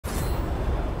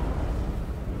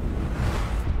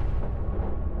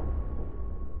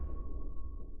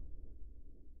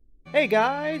Hey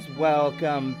guys,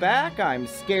 welcome back. I'm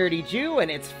ScaredyJew, and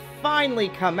it's finally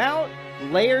come out,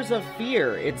 Layers of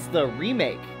Fear. It's the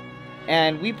remake.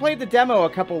 And we played the demo a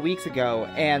couple weeks ago,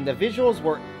 and the visuals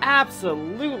were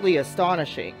absolutely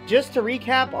astonishing. Just to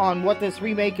recap on what this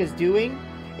remake is doing,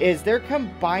 is they're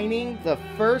combining the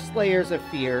first Layers of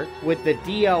Fear with the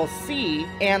DLC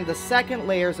and the second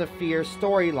Layers of Fear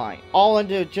storyline, all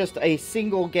into just a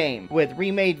single game with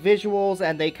remade visuals,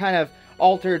 and they kind of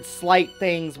altered slight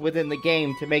things within the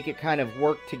game to make it kind of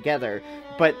work together.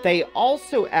 But they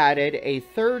also added a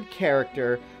third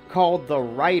character called the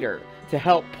Writer to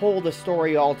help pull the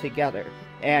story all together.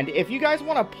 And if you guys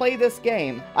want to play this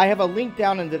game, I have a link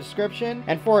down in the description,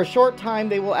 and for a short time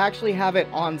they will actually have it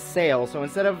on sale. So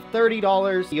instead of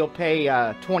 $30, you'll pay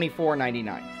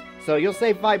 $24.99. So you'll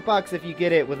save $5 if you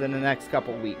get it within the next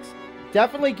couple weeks.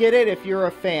 Definitely get it if you're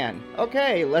a fan.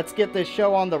 Okay, let's get this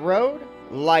show on the road.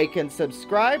 Like and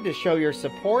subscribe to show your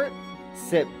support.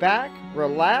 Sit back,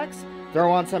 relax, throw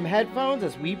on some headphones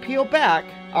as we peel back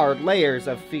our Layers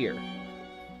of Fear.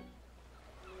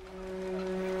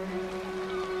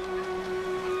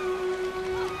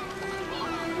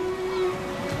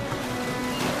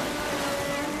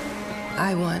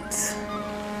 I once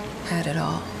had it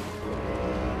all.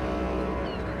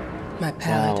 My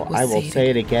palate was I will sated. say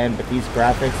it again, but these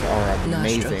graphics are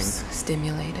amazing. Nostrils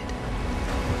stimulated.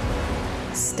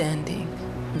 Standing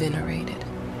venerated.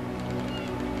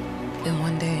 And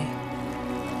one day,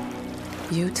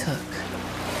 you took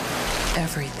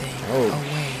everything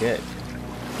away. Shit.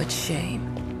 But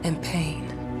shame and pain.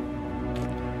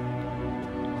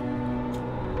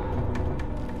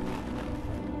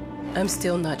 I'm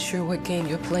still not sure what game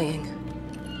you're playing,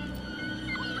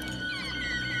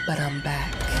 but I'm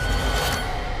back.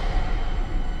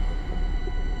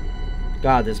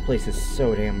 God, this place is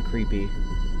so damn creepy.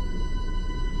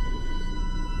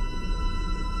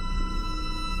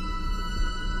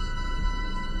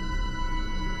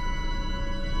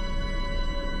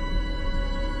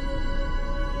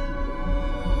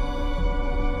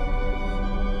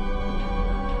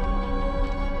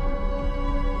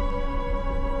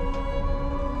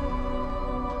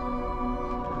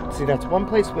 See, that's one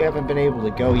place we haven't been able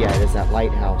to go yet, is that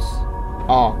lighthouse.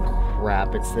 Oh,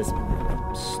 crap, it's this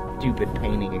stupid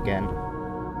painting again.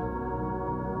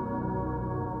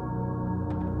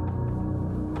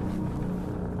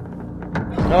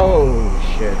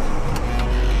 Oh, shit.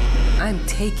 I'm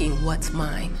taking what's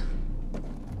mine.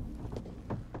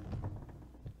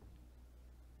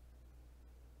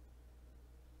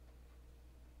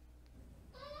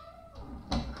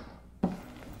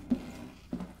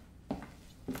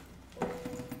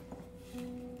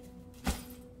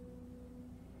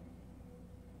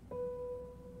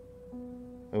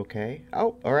 Okay.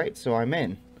 Oh, alright, so I'm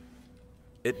in.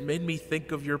 It made me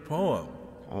think of your poem.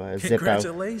 Oh, Zippo.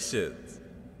 Congratulations.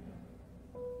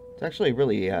 It's actually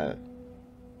really,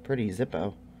 pretty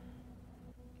Zippo.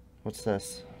 What's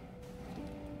this?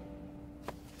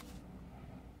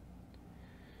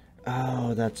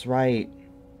 Oh, that's right.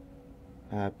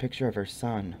 Picture of her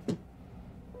son.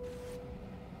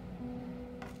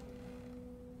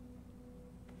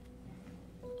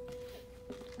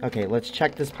 Okay, let's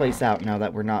check this place out now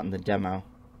that we're not in the demo.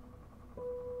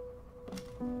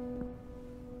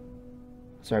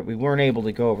 Sorry, we weren't able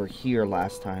to go over here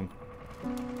last time.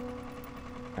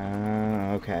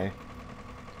 Okay.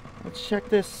 Let's check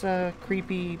this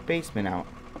creepy basement out.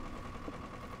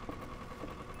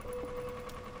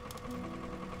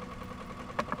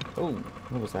 Oh,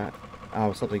 what was that?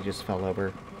 Oh, something just fell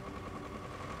over.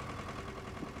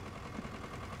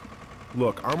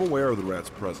 Look, I'm aware of the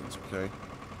rat's presence, okay?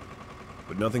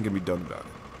 But nothing can be done about it.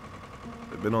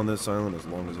 They've been on this island as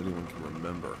long as anyone can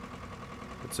remember.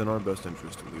 It's in our best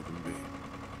interest to leave them be.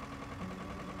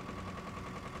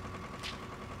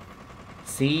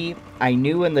 See, I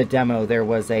knew in the demo there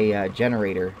was a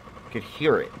generator. I could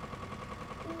hear it.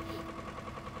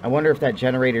 I wonder if that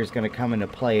generator is going to come into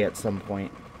play at some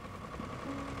point.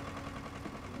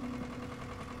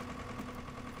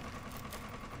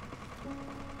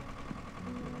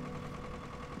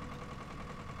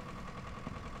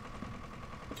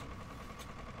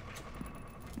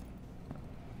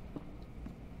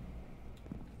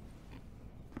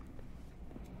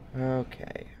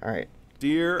 Okay, alright.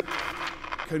 Dear,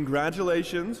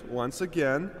 congratulations once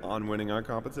again on winning our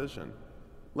competition.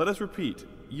 Let us repeat,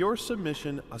 your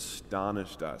submission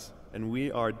astonished us, and we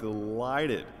are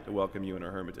delighted to welcome you in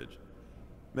our hermitage.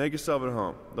 Make yourself at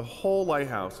home. The whole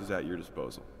lighthouse is at your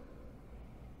disposal.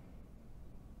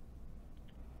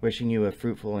 Wishing you a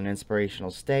fruitful and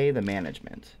inspirational stay, the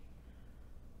management.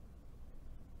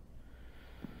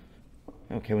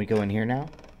 Oh, can we go in here now?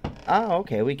 Oh,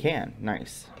 okay, we can.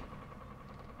 Nice.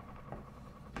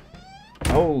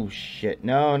 Oh, shit.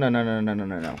 No, no, no, no, no, no,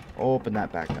 no, no. Open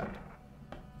that back up.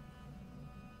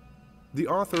 The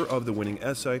author of the winning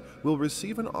essay will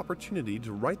receive an opportunity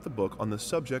to write the book on the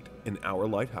subject in our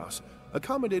lighthouse,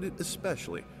 accommodated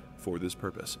especially for this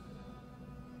purpose.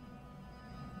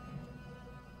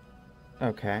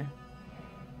 Okay.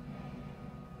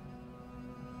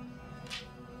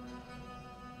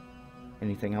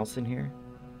 Anything else in here?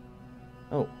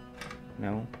 Oh,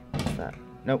 no. What's that?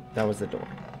 Nope, that was the door.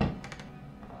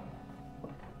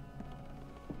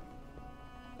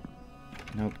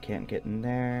 Nope, can't get in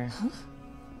there. Huh?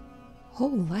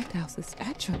 Whole lighthouse is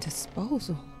at your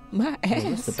disposal. My ass.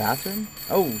 Is this the bathroom?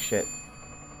 Oh, shit.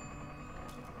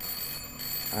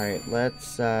 Alright,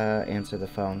 let's answer the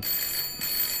phone.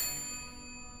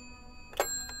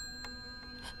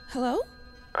 Hello?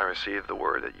 I received the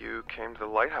word that you came to the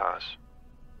lighthouse.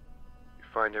 You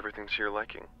find everything to your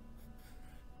liking.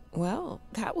 Well,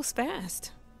 that was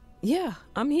fast. Yeah,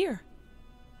 I'm here.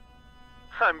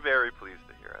 I'm very pleased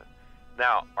to hear it.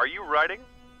 Now, are you writing?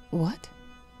 What?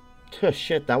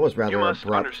 Shit, that was rather You must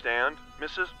abrupt. understand,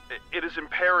 Mrs. It is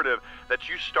imperative that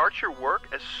you start your work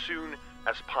as soon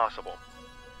as possible.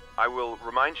 I will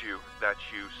remind you that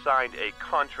you signed a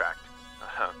contract.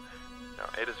 Now,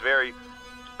 it is very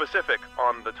specific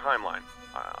on the timeline.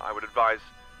 I would advise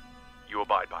you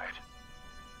abide by it.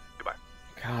 Goodbye.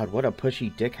 God, what a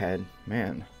pushy dickhead.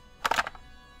 Man.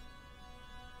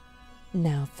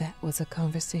 Now that was a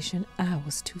conversation I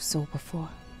was too sober for.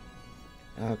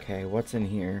 Okay, what's in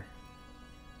here?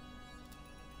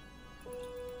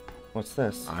 What's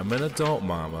this? I'm an adult,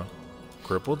 Mama.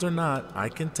 Crippled or not, I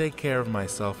can take care of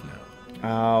myself now.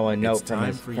 Oh, a note It's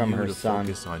time for from you her to son.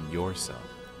 focus on yourself.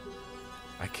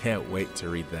 I can't wait to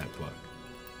read that book.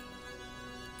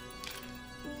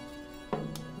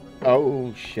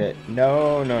 Oh, shit.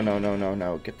 No, no, no, no, no,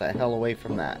 no. Get the hell away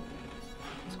from that.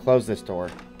 Let's close this door.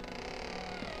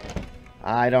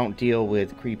 I don't deal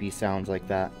with creepy sounds like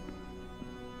that.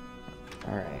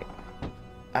 Alright.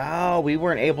 Oh, we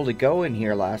weren't able to go in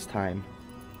here last time.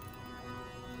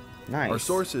 Nice. Our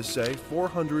sources say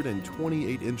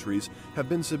 428 entries have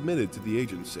been submitted to the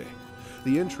agency.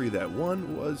 The entry that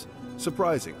won was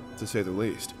surprising, to say the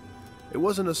least. It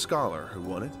wasn't a scholar who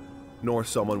won it, nor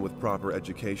someone with proper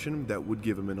education that would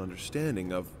give him an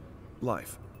understanding of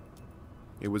life.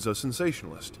 It was a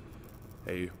sensationalist,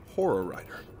 a horror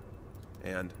writer,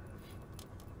 and...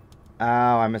 Oh,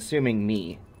 I'm assuming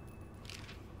me.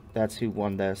 That's who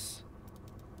won this.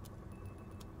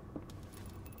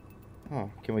 Oh,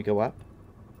 can we go up?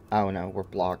 Oh no, we're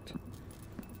blocked.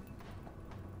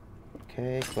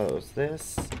 Okay, close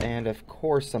this. And of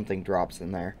course something drops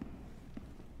in there.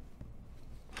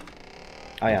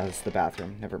 Oh yeah, this is the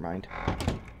bathroom. Never mind.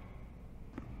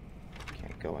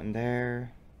 Can't go in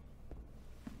there.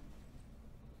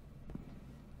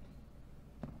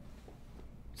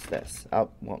 What's this? Oh,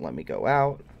 won't let me go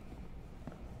out.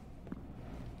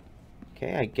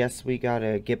 Okay, I guess we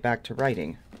gotta get back to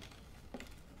writing.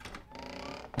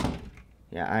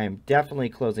 Yeah, I am definitely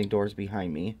closing doors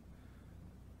behind me.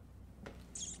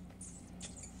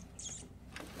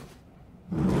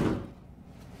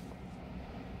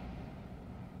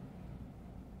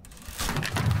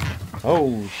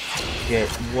 Oh, shit.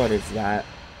 What is that?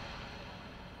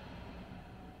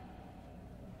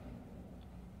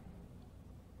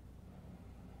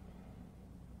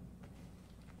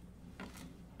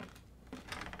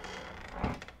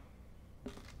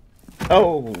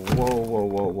 Oh, whoa, whoa,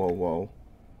 whoa, whoa, whoa.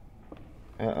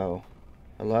 Uh-oh.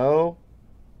 Hello?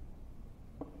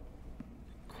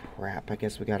 Crap, I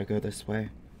guess we gotta go this way.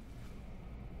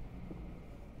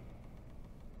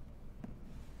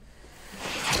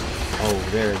 Oh,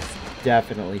 there's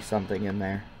definitely something in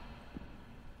there.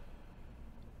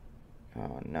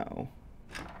 Oh, no.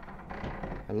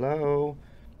 Hello?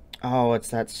 Oh, it's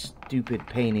that stupid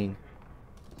painting.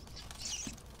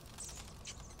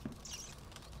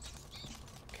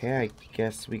 Okay, I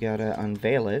guess we gotta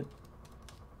unveil it.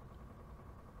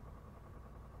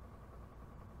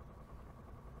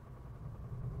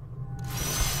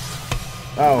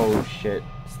 Oh, shit.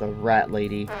 It's the rat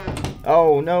lady.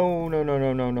 Oh, no, no, no,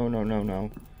 no, no, no, no, no,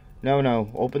 no. No,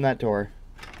 no. Open that door.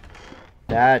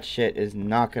 That shit is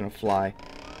not gonna fly.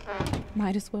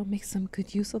 Might as well make some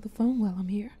good use of the phone while I'm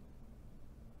here.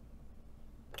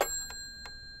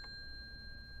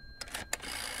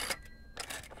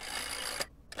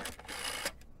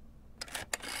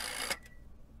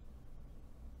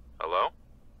 Hello?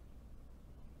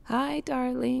 Hi,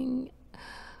 darling.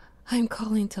 I'm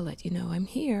calling to let you know I'm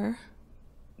here.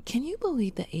 Can you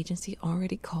believe the agency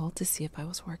already called to see if I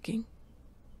was working?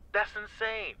 That's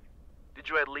insane. Did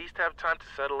you at least have time to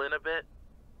settle in a bit?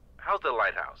 How's the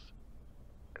lighthouse?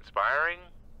 Inspiring?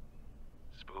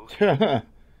 Spooky? Haunted?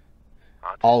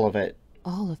 All of it.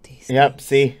 All of these Yep, things.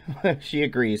 see? She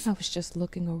agrees. I was just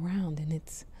looking around, and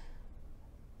it's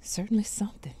certainly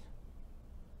something.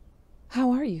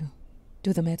 How are you?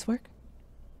 Do the meds work?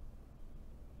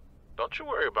 Don't you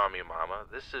worry about me, Mama.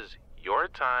 This is your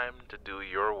time to do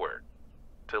your work.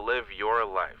 To live your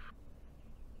life.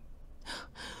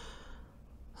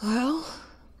 Well,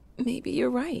 maybe you're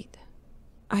right.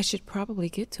 I should probably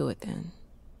get to it then.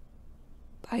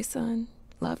 Bye, son.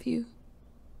 Love you.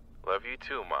 Love you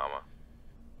too, Mama.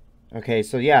 Okay,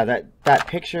 so yeah, that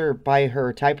picture by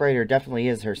her typewriter definitely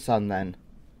is her son then.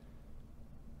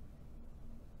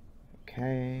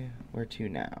 Okay, where to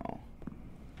now?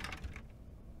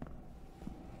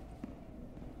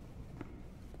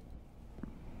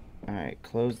 Alright,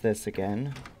 close this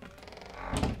again.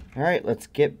 Alright, let's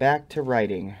get back to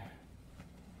writing.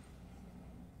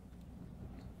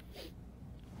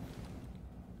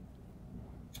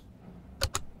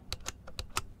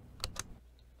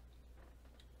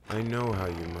 I know how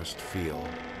you must feel.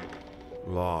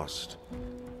 Lost.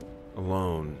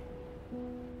 Alone.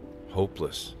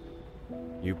 Hopeless.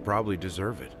 You probably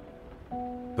deserve it.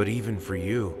 But even for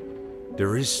you,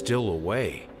 there is still a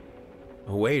way.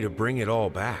 A way to bring it all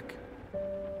back.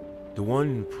 The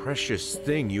one precious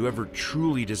thing you ever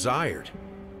truly desired.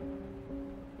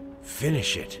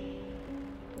 Finish it.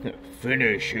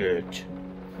 Finish it.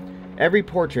 Every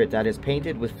portrait that is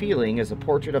painted with feeling is a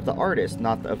portrait of the artist,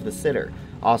 not of the sitter.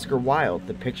 Oscar Wilde,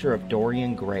 The Picture of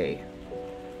Dorian Gray.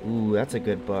 Ooh, that's a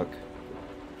good book.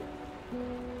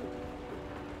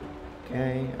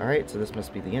 Okay, alright, so this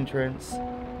must be the entrance.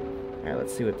 Alright,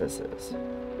 let's see what this is.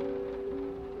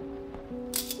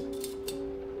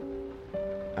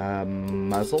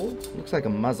 Muzzle? Looks like a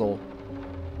muzzle.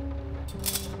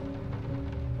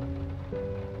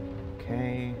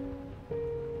 Okay.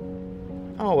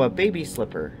 Oh, a baby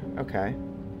slipper. Okay.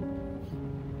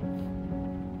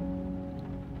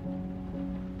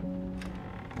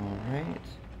 Alright.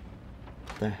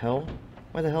 The hell?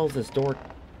 Why the hell is this door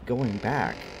going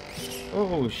back?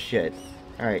 Oh, shit.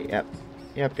 Alright, yep.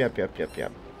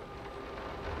 Yep.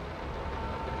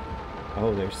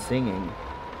 Oh, they're singing.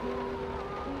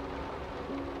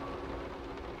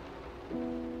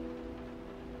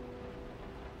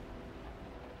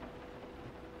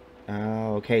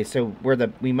 Oh, okay, so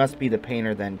we must be the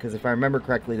painter then, because if I remember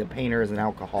correctly, the painter is an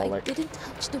alcoholic. I didn't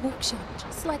touch the workshop,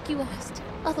 just like you asked.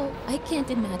 Although I can't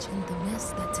imagine the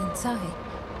mess that's inside.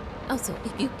 Also,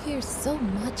 if you care so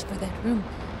much for that room,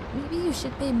 maybe you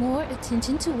should pay more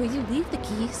attention to where you leave the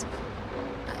keys.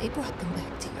 I brought them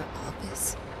back to your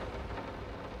office.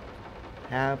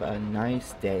 Have a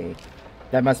nice day.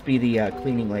 That must be the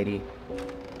cleaning lady.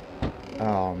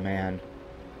 Oh, man.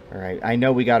 Alright, I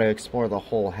know we gotta explore the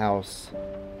whole house.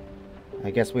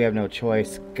 I guess we have no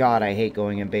choice. God, I hate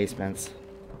going in basements.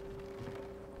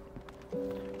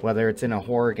 Whether it's in a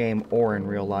horror game or in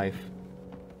real life.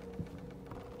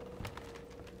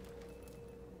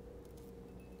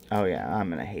 Oh yeah, I'm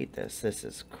gonna hate this. This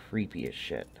is creepy as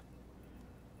shit.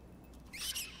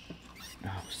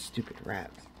 Oh, stupid rat.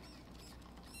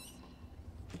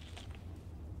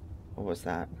 What was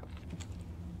that?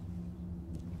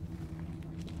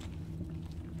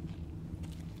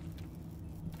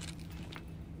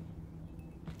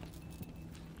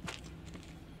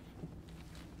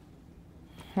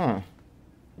 Huh.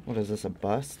 What is this, a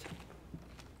bust?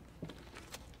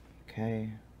 Okay.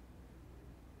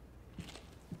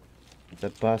 It's a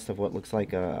bust of what looks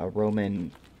like a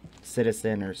Roman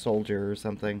citizen or soldier or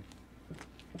something.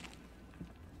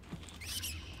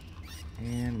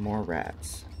 And more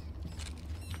rats.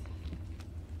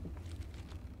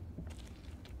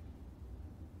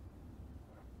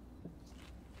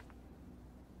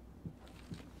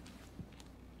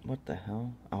 What the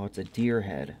hell? Oh, it's a deer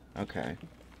head. Okay.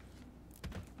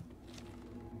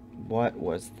 What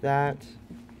was that?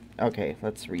 Okay,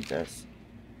 let's read this.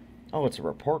 Oh, it's a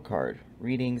report card.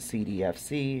 Reading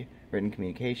CDFC, written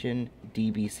communication,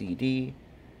 DBCD.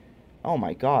 Oh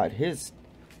my god, his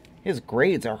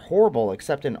grades are horrible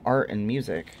except in art and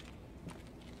music.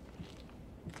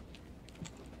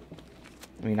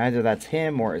 I mean, either that's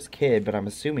him or his kid, but I'm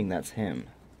assuming that's him.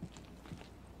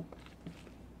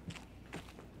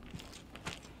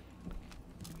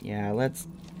 Yeah, let's...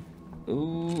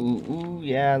 Ooh,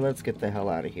 yeah, let's get the hell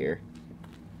out of here.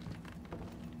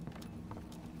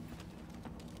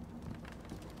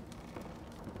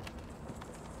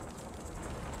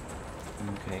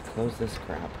 Okay, close this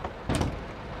crap.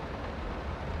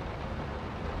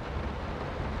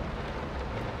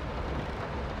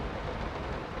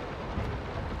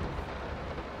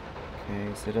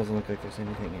 Okay, so it doesn't look like there's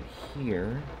anything in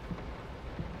here.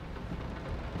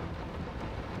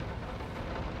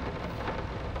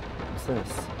 What's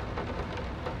this?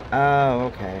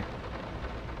 Oh, okay.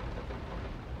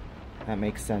 That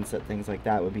makes sense that things like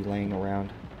that would be laying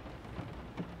around.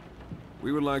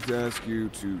 We would like to ask you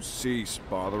to cease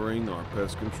bothering our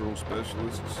pest control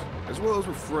specialists, as well as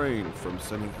refrain from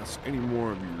sending us any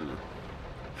more of your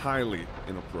highly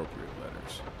inappropriate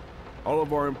letters. All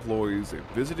of our employees that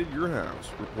visited your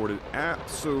house reported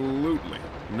absolutely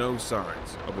no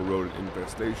signs of a rodent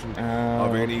infestation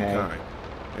of any kind,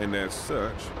 and as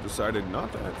such, decided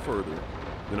not to head further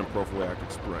than a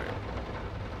prophylactic spray.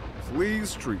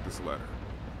 Please treat this letter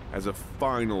as a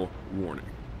final warning,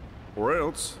 or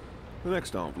else the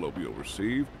next envelope you'll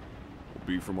receive will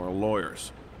be from our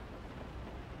lawyers.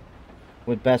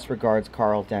 With best regards,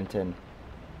 Carl Denton.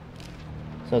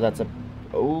 So that's a...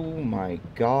 Oh my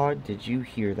god, did you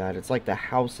hear that? It's like the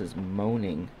house is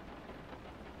moaning.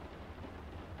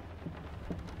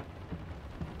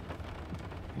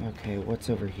 Okay, what's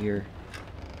over here?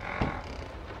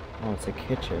 Oh, it's a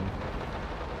kitchen.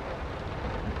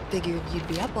 Figured you'd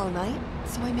be up all night,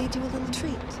 so I made you a little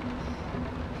treat.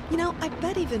 You know, I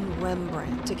bet even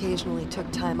Rembrandt occasionally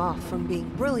took time off from being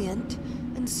brilliant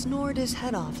and snored his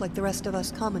head off like the rest of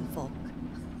us common folk.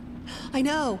 I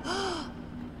know!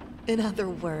 In other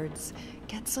words,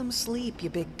 get some sleep, you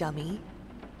big dummy.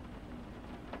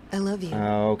 I love you.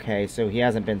 Okay, so he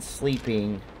hasn't been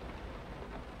sleeping.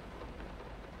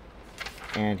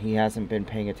 And he hasn't been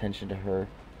paying attention to her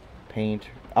paint.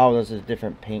 Oh, those are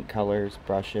different paint colors,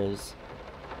 brushes,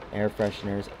 air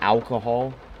fresheners,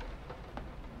 alcohol.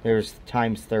 There's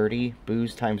times 30.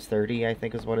 Booze times 30, I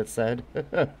think is what it said.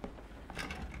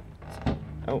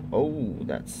 Oh,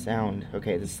 that sound.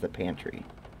 Okay, this is the pantry.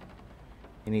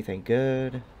 Anything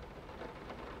good?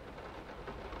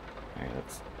 Alright,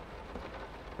 let's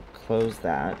close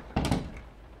that.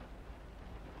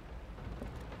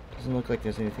 Doesn't look like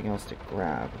there's anything else to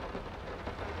grab.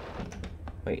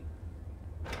 Wait.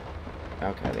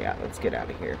 Okay, yeah, let's get out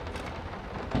of here.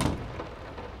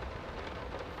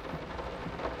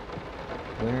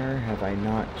 Where have I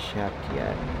not checked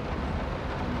yet?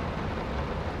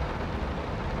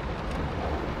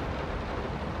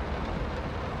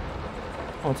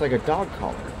 Oh, it's like a dog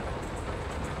collar.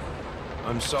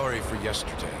 I'm sorry for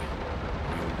yesterday.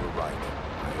 You were right.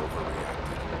 I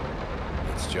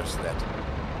overreacted. It's just that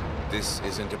this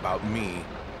isn't about me.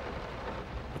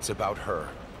 It's about her.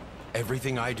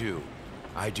 Everything I do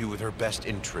with her best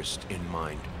interest in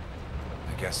mind.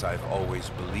 I guess I've always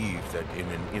believed that in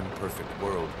an imperfect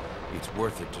world, it's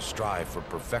worth it to strive for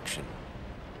perfection.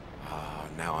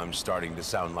 Now I'm starting to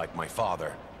sound like my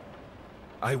father.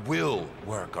 I will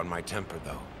work on my temper,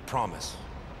 though. Promise.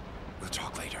 We'll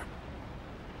talk later.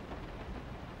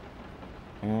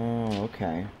 Oh,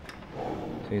 okay.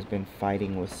 So he's been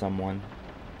fighting with someone.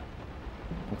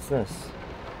 What's this?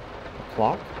 A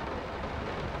clock?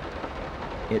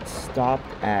 It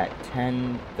stopped at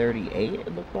 10:38,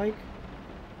 it looked like.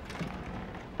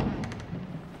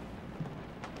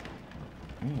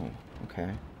 Oh, okay.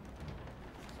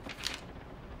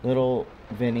 Little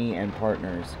Vinny and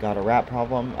partners got a rat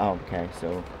problem. Oh, okay,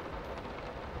 so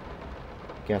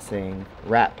guessing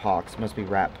rat pox must be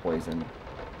rat poison.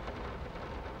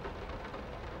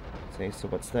 Okay, so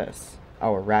what's this?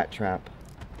 Oh, a rat trap.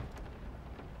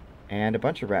 And a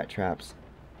bunch of rat traps.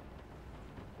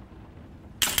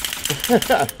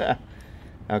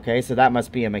 Okay, so that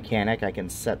must be a mechanic. I can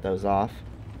set those off.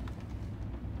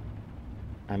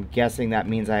 I'm guessing that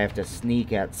means I have to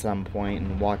sneak at some point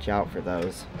and watch out for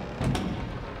those.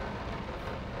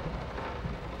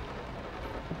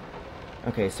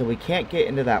 Okay, so we can't get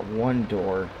into that one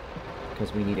door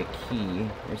because we need a key.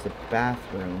 There's the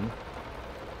bathroom.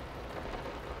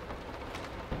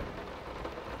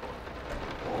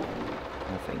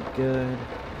 Nothing good.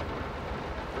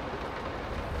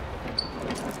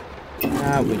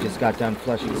 We just got done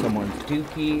flushing someone's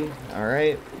dookie.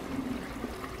 Alright.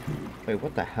 Wait,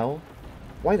 what the hell?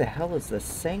 Why the hell is the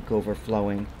sink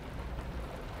overflowing?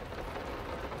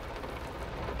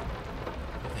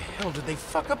 How the hell did they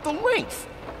fuck up the length?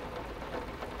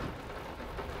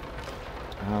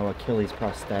 Oh, Achilles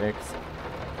prosthetics.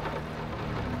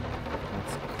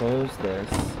 Let's close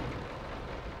this.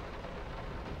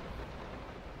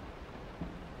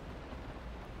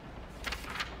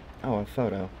 Oh, a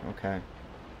photo. Okay.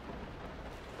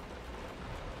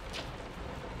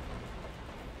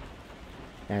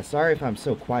 Yeah, sorry if I'm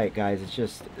so quiet, guys. It's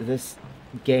just this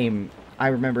game, I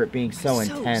remember it being so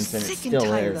intense, and it still is. I'm so sick and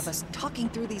tired of us talking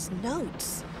through these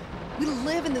notes. We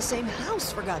live in the same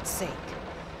house, for God's sake.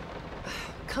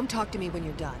 Come talk to me when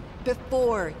you're done.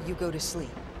 Before you go to sleep.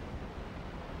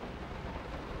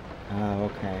 Oh,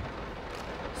 okay.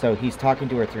 So he's talking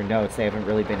to her through notes. They haven't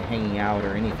really been hanging out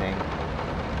or anything.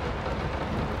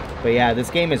 But yeah, this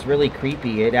game is really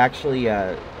creepy. It actually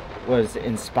was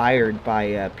inspired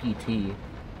by PT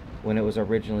when it was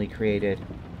originally created.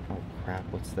 Oh crap,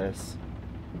 what's this?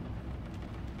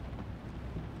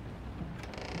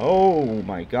 Oh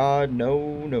my god,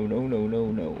 no, no, no, no,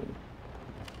 no, no.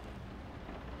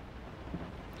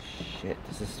 Shit,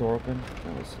 does this door open?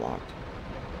 No, it's locked.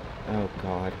 Oh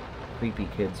god, creepy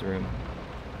kid's room.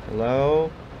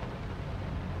 Hello?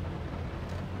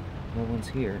 No one's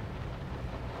here.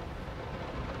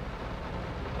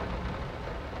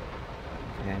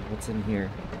 Okay, what's in here?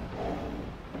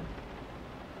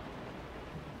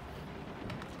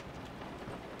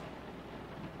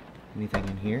 Anything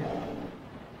in here?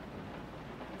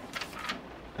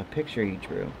 A picture he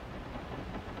drew.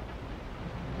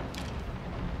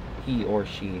 He or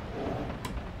she.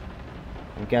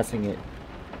 I'm guessing it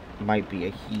might be a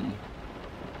he.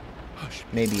 Hush.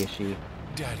 Maybe a she.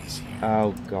 Daddy's here.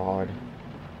 Oh god.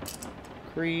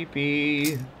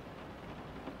 Creepy.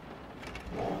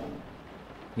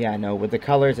 Yeah, no, with the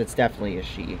colors it's definitely a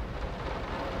she.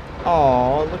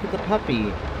 Oh, look at the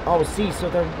puppy. Oh, see, so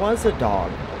there was a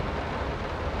dog.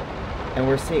 And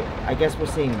we're seeing, I guess we're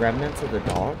seeing remnants of the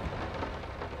dog?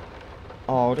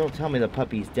 Oh, don't tell me the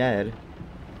puppy's dead.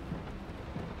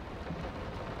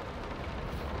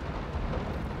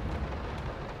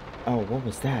 Oh, what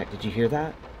was that? Did you hear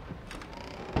that?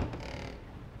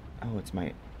 Oh, it's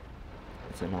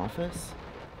an office?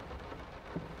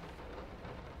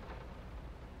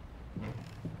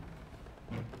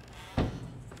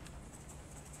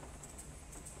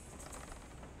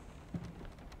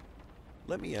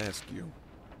 Let me ask you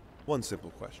one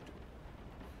simple question.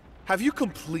 Have you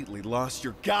completely lost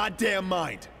your goddamn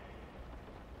mind?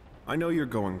 I know you're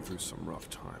going through some rough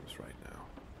times right now.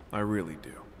 I really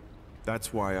do.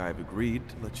 That's why I've agreed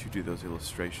to let you do those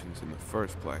illustrations in the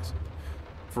first place.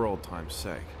 For old time's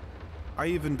sake. I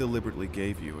even deliberately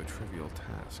gave you a trivial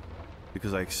task,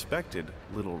 because I expected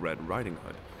Little Red Riding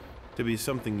Hood to be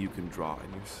something you can draw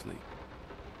in your sleep.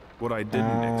 What I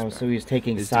didn't expect so he's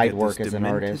taking is side to get work this as an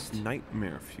demented artist.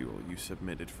 Nightmare fuel you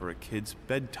submitted for a kid's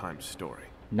bedtime story.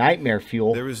 Nightmare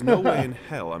fuel. There is no way in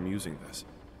hell I'm using this,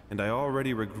 and I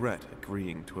already regret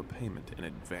agreeing to a payment in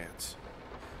advance.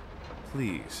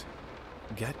 Please,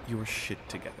 get your shit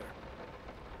together.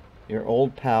 Your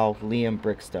old pal, Liam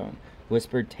Brickstone.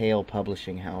 Whispered Tale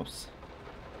Publishing House.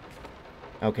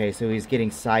 Okay, so he's getting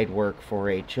side work for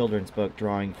a children's book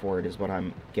drawing for it, is what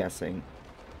I'm guessing.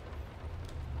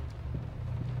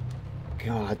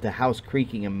 God, the house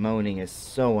creaking and moaning is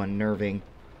so unnerving.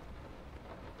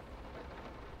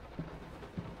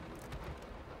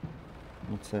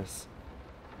 What's this?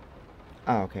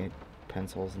 Oh, okay.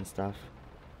 Pencils and stuff.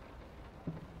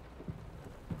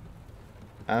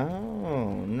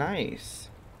 Oh, nice.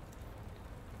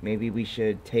 Maybe we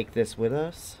should take this with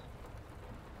us.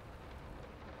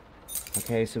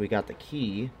 Okay, so we got the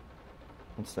key.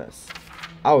 What's this?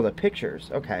 Oh, the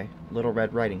pictures. Okay. Little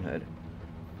Red Riding Hood.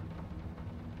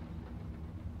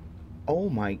 Oh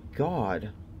my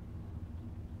god.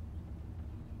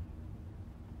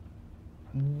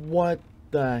 What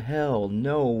the hell?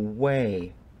 No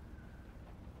way.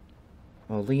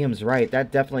 Well, Liam's right.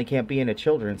 That definitely can't be in a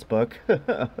children's book.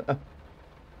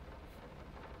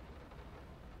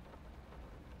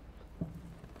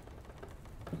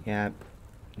 Yep.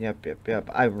 Yep.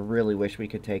 I really wish we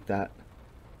could take that.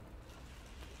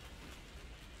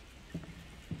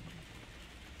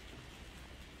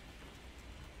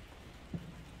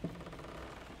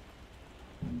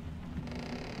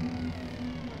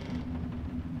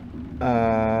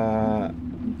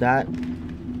 That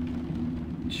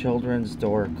children's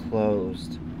door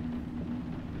closed.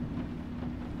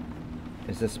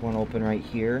 Is this one open right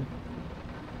here?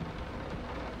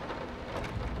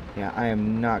 Yeah, I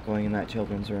am not going in that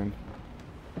children's room.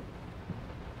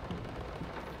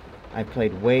 I've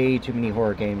played way too many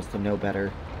horror games to know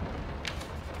better.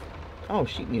 Oh,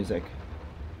 sheet music.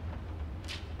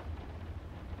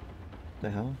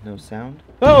 The hell? No sound?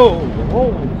 Oh!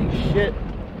 Holy shit!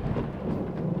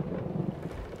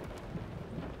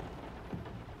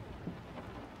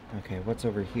 Okay, what's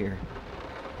over here?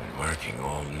 Been working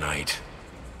all night.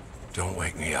 Don't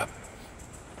wake me up.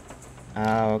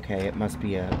 Oh, okay, it must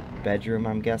be a bedroom,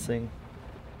 I'm guessing.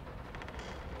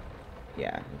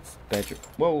 Yeah, it's bedroom.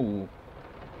 Whoa!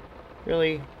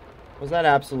 Really? Was that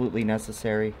absolutely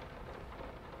necessary?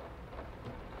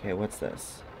 Okay, what's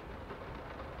this?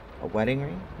 A wedding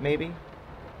ring, maybe?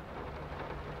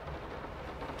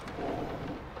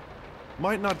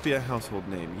 Might not be a household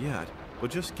name yet, but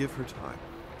just give her time.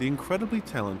 The incredibly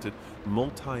talented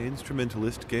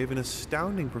multi-instrumentalist gave an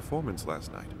astounding performance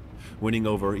last night, winning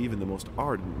over even the most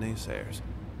ardent naysayers.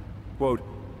 Quote,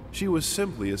 "She was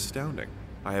simply astounding.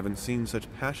 I haven't seen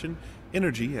such passion,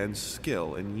 energy, and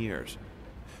skill in years,"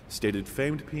 stated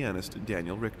famed pianist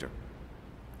Daniel Richter.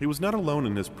 He was not alone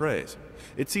in his praise.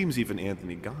 It seems even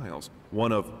Anthony Giles,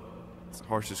 one of its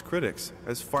harshest critics,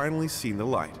 has finally seen the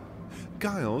light.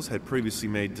 Giles had previously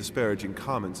made disparaging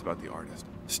comments about the artist,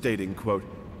 stating, quote,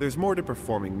 "There's more to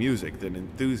performing music than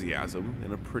enthusiasm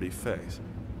in a pretty face."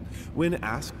 When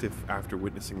asked if, after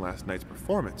witnessing last night's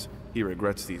performance, he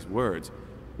regrets these words,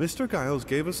 Mr. Giles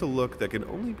gave us a look that can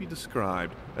only be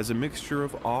described as a mixture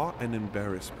of awe and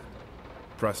embarrassment.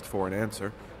 Pressed for an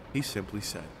answer, he simply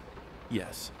said,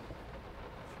 "Yes."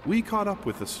 We caught up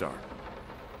with the star.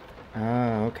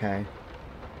 Oh, okay.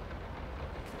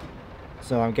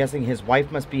 So I'm guessing his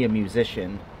wife must be a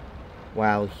musician,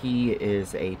 while he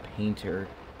is a painter.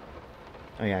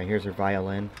 Oh yeah, here's her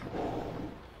violin.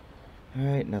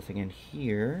 Alright, nothing in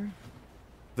here.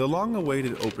 The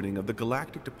long-awaited opening of the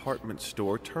Galactic Department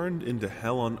Store turned into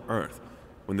hell on Earth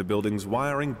when the building's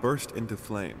wiring burst into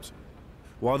flames.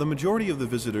 While the majority of the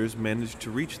visitors managed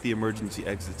to reach the emergency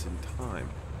exits in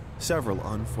time, several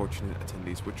unfortunate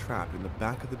attendees were trapped in the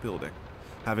back of the building,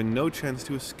 having no chance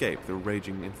to escape the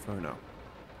raging inferno.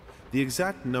 The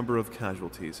exact number of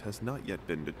casualties has not yet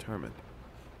been determined,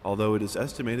 although it is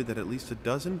estimated that at least a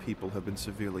dozen people have been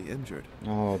severely injured.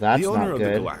 Oh, that's the owner not of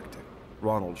good. the Galactic,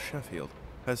 Ronald Sheffield,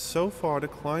 has so far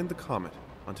declined the comment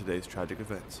on today's tragic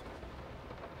events.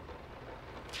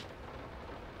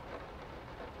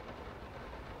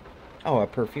 Oh, a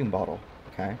perfume bottle.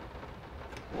 Okay.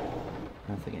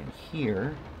 Nothing in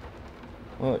here.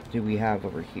 What do we have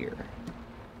over here?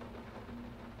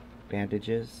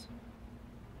 Bandages.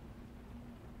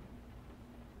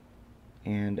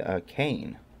 And a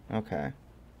cane. Okay.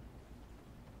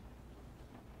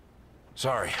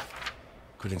 Sorry.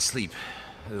 Couldn't sleep.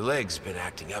 The leg's been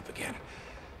acting up again.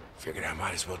 Figured I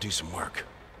might as well do some work.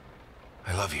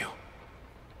 I love you.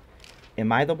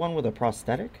 Am I the one with a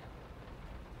prosthetic?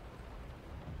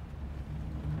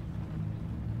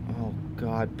 Oh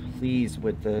God, please,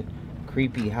 with the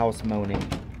creepy house moaning.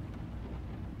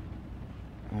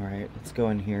 Alright, let's go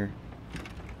in here.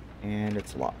 And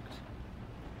it's locked.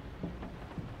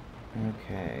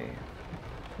 Okay.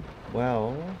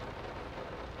 Well...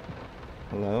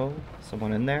 Hello?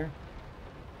 Someone in there?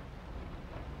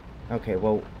 Okay,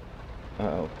 well...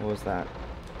 Uh-oh, what was that?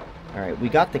 Alright, we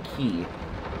got the key.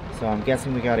 So I'm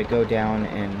guessing we gotta go down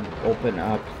and open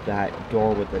up that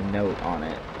door with the note on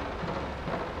it.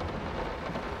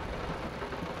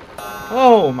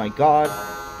 Oh my God!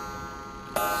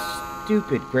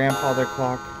 Stupid grandfather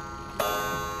clock.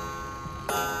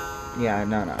 Yeah,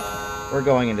 no. We're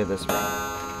going into this room.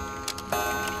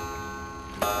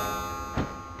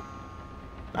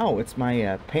 Oh, it's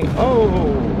my, paint...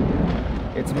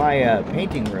 Oh! It's my,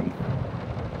 painting room.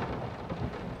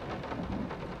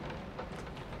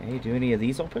 Hey, do any of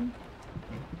these open?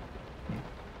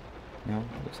 No,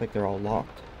 looks like they're all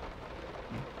locked.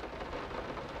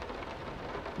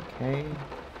 Okay.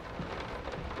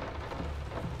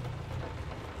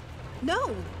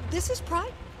 No, this is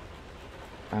private.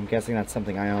 I'm guessing that's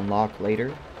something I unlock later.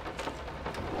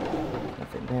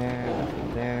 Nothing there,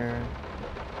 nothing there.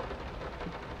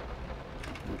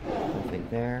 Nothing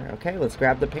there. Okay, let's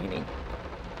grab the painting.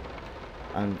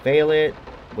 Unveil it.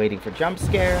 Waiting for jump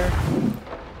scare.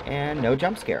 And no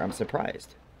jump scare. I'm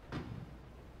surprised.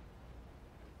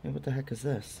 Hey, what the heck is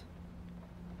this?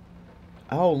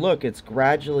 Oh, look, it's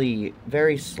gradually,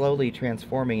 very slowly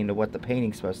transforming into what the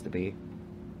painting's supposed to be.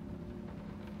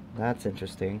 That's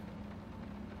interesting.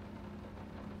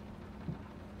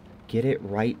 Get it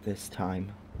right this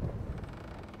time.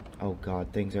 Oh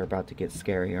God, things are about to get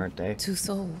scary, aren't they? Two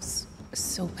souls,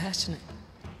 so passionate,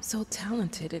 so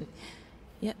talented, and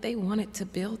yet they wanted to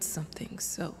build something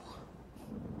so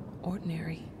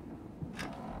ordinary.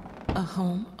 A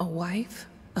home, a wife,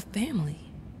 a family,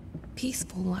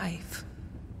 peaceful life.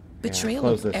 Betrayal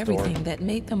close of this everything door. that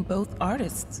made them both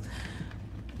artists.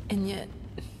 And yet,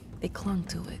 they clung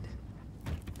to it.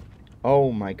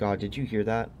 Oh my God, did you hear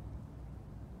that?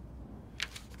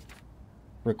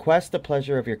 Request the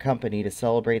pleasure of your company to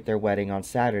celebrate their wedding on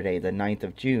Saturday, the 9th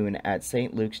of June, at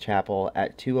St. Luke's Chapel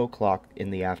at 2 o'clock in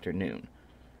the afternoon.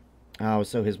 Oh,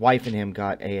 so his wife and him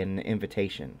got an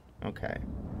invitation. Okay.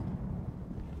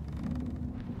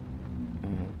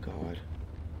 Oh, God.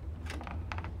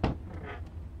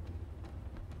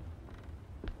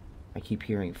 I keep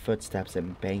hearing footsteps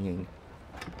and banging.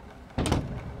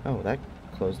 Oh, that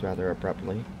closed rather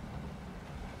abruptly.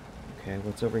 Okay,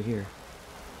 what's over here?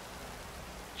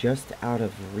 Just out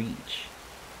of reach.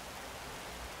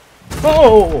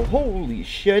 Oh, holy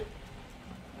shit.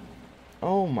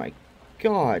 Oh my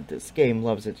god, this game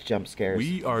loves its jump scares.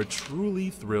 We are truly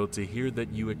thrilled to hear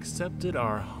that you accepted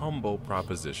our humble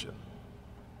proposition.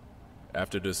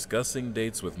 After discussing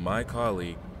dates with my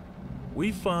colleague,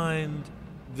 we find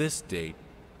this date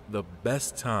the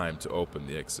best time to open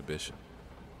the exhibition.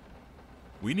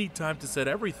 We need time to set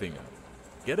everything up.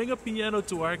 Getting a piano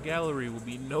to our gallery will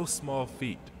be no small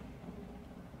feat.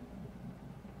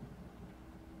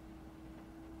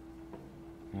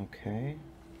 Okay.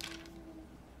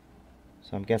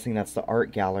 So I'm guessing that's the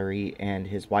art gallery, and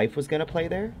his wife was gonna play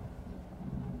there?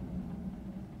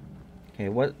 Okay,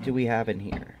 what do we have in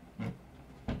here?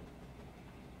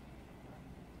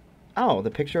 Oh,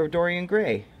 the picture of Dorian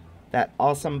Gray. That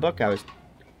awesome book I was...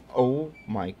 Oh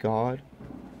my god.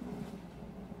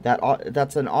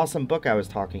 That's an awesome book I was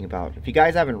talking about. If you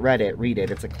guys haven't read it, read it.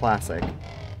 It's a classic.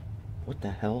 What the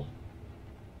hell?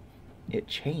 It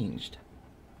changed.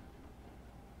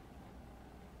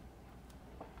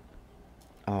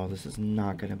 Oh, this is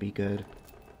not gonna be good.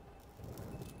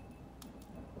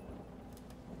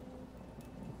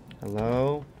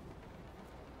 Hello?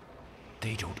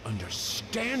 They don't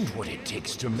understand what it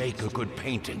takes to make a good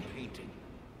painting.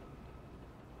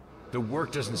 The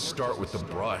work doesn't start with the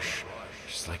brush.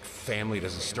 Just like family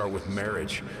doesn't start with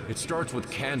marriage. It starts with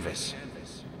canvas.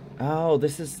 Oh,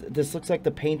 this looks like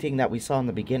the painting that we saw in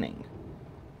the beginning.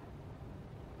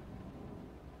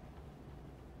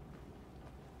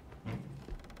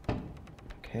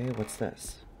 Okay, what's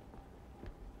this?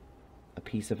 A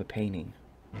piece of a painting.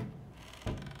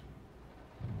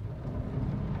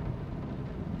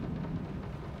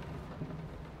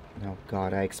 Oh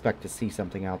god, I expect to see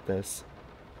something out this.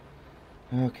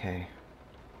 Okay.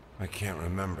 I can't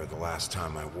remember the last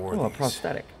time I wore Oh, a these.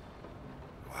 prosthetic.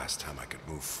 The last time I could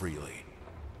move freely.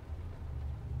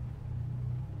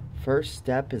 First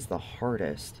step is the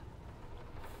hardest.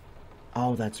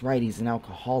 Oh, that's right, he's an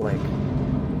alcoholic.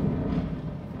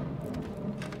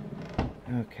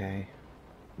 Okay.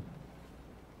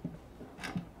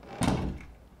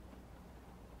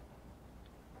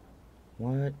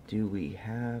 What do we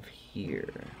have here?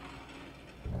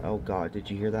 Oh god,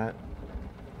 did you hear that?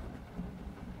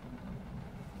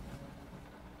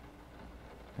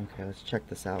 Okay, let's check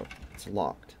this out. It's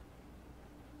locked.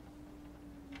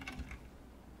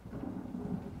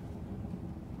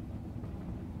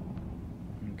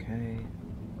 Okay.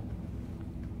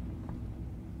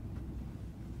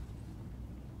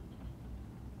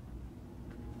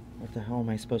 What the hell am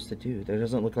I supposed to do? There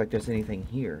doesn't look like there's anything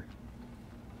here.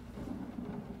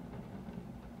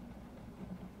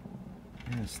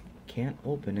 Yes, can't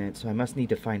open it, so I must need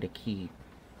to find a key.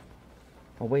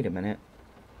 Oh, wait a minute.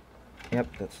 Yep,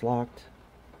 that's locked.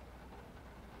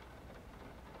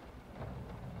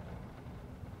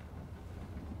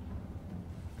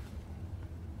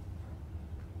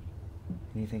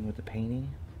 Anything with the painting?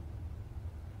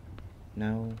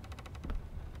 No.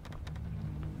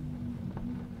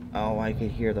 Oh, I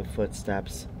could hear the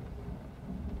footsteps.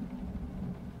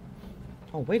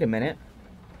 Oh, wait a minute.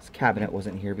 This cabinet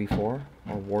wasn't here before.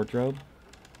 Or wardrobe.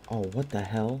 Oh, what the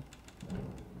hell?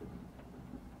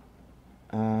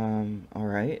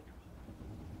 Alright.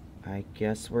 I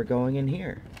guess we're going in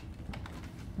here.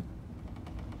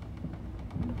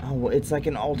 Oh, well, it's like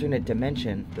an alternate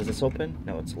dimension. Does this open?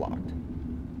 No, it's locked.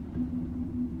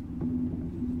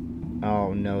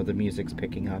 Oh no, the music's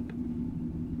picking up.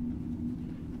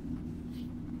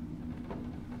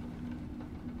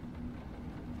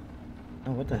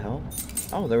 Oh, what the hell?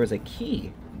 Oh, there was a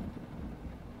key.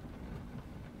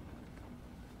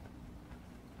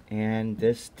 And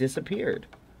this disappeared.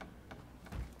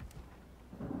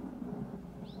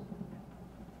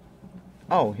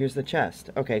 Oh, here's the chest.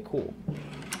 Okay, cool.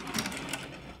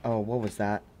 Oh, what was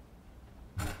that?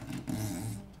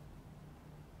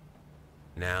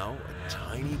 Now, a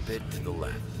tiny bit to the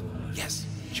left. Yes,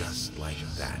 just like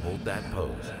that. Hold that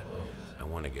pose. I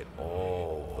want to get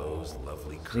all those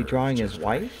lovely curves. Is he drawing his just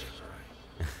right. wife?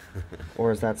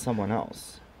 Or is that someone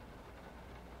else?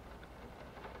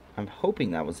 I'm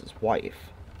hoping that was his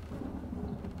wife.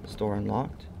 Is the door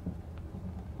unlocked?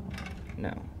 No,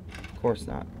 of course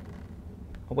not.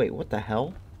 Oh wait, what the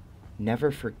hell? Never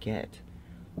forget.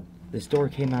 This door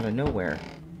came out of nowhere.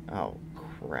 Oh,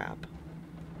 crap.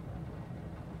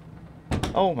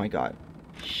 Oh my god.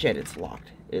 Shit, it's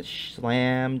locked. It's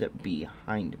slammed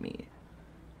behind me.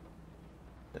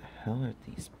 The hell are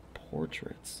these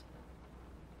portraits?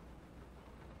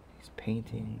 These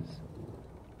paintings.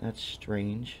 That's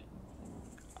strange.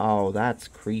 Oh, that's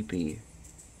creepy.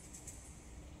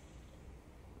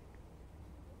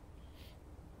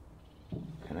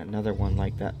 Another one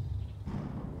like that.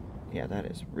 Yeah, that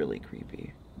is really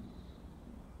creepy.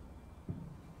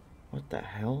 What the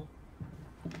hell?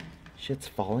 Shit's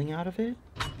falling out of it?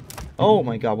 Oh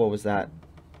my god, what was that?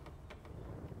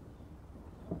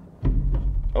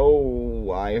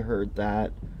 Oh, I heard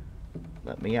that.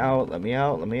 Let me out, let me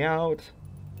out, let me out.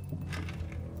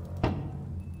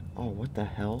 Oh, what the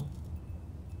hell?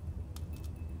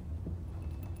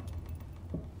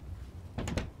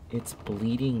 It's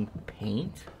bleeding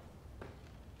paint?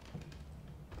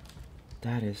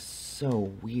 That is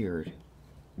so weird.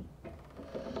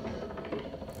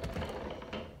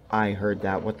 I heard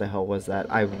that. What the hell was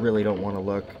that? I really don't want to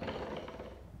look.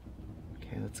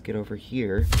 Okay, let's get over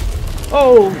here.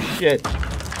 Oh, shit!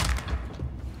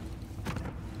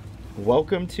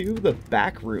 Welcome to the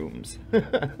back rooms.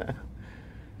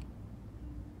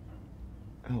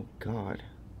 Oh, God.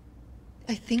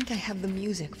 I think I have the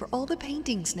music for all the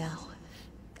paintings now.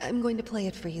 I'm going to play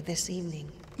it for you this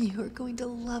evening. You're going to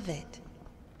love it.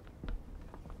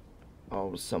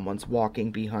 Oh, someone's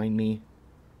walking behind me.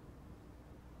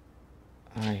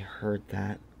 I heard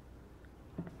that.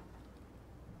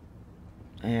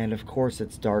 And of course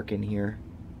it's dark in here.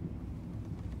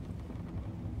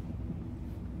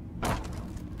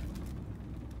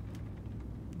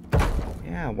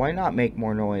 Yeah, why not make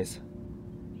more noise?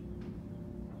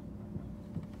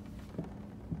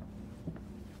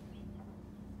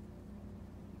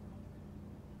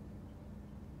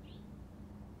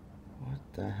 What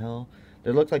the hell?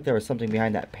 There looked like there was something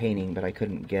behind that painting, but I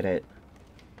couldn't get it.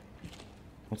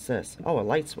 What's this? Oh, a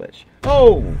light switch.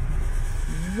 Oh!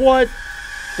 What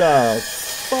the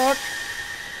fuck?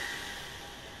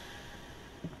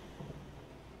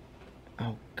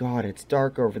 Oh god, it's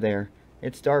dark over there.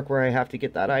 It's dark where I have to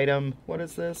get that item. What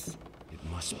is this? It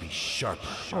must be sharper.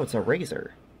 Oh, it's a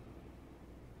razor.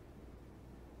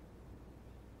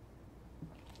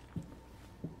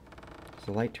 Does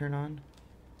the light turn on?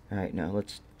 Alright, no,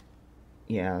 let's...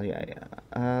 Yeah.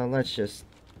 Let's just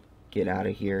get out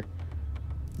of here.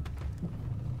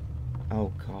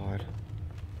 Oh, God.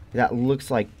 That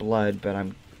looks like blood, but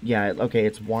I'm... Yeah, okay,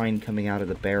 it's wine coming out of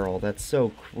the barrel. That's so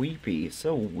creepy.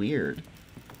 So weird.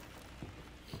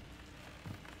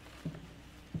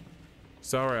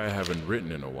 Sorry I haven't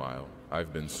written in a while.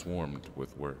 I've been swarmed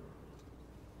with work.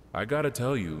 I gotta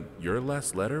tell you, your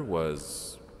last letter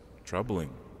was... troubling,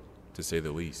 to say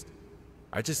the least.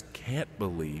 I just can't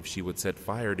believe she would set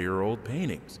fire to your old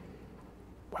paintings.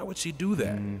 Why would she do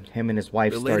that? Him and his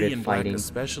wife The lady started in black fighting.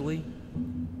 especially?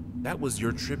 That was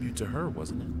your tribute to her,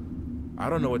 wasn't it? I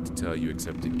don't know what to tell you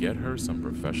except to get her some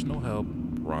professional help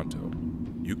pronto.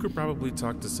 You could probably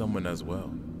talk to someone as well.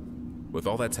 With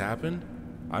all that's happened,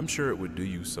 I'm sure it would do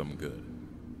you some good.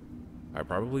 I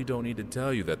probably don't need to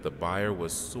tell you that the buyer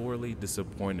was sorely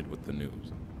disappointed with the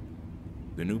news.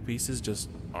 The new pieces just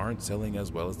aren't selling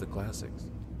as well as the classics.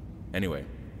 Anyway,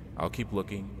 I'll keep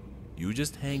looking. You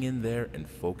just hang in there and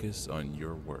focus on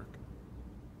your work.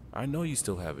 I know you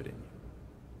still have it in you.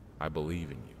 I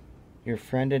believe in you. Your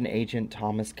friend and agent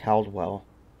Thomas Caldwell.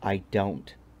 I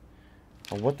don't.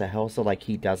 Oh, what the hell? So, like,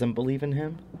 he doesn't believe in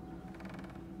him?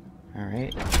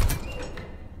 Alright.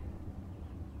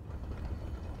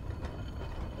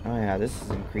 Oh, yeah, this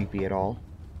isn't creepy at all.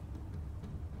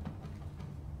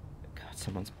 God,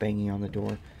 someone's banging on the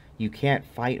door. You can't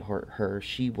fight her.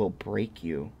 She will break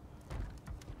you.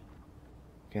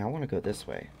 Okay, I want to go this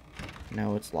way.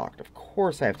 No, it's locked. Of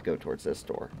course I have to go towards this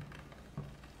door.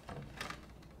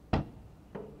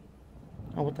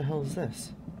 Oh, what the hell is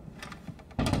this?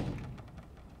 Oh,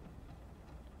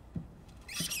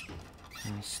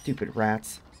 stupid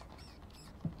rats.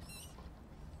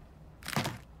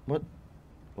 What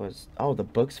was... Oh, the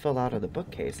books fell out of the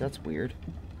bookcase. That's weird.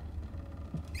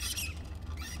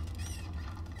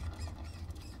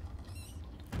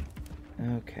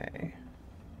 Okay.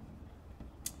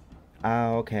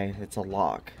 Okay, it's a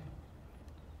lock.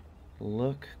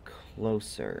 Look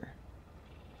closer.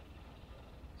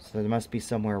 So there must be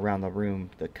somewhere around the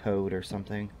room, the code or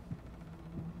something.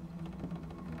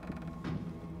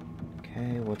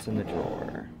 Okay, what's in the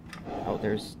drawer? Oh,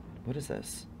 there's... What is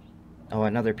this? Oh,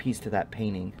 another piece to that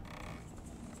painting.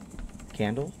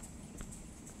 Candle?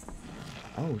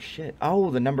 Oh, shit.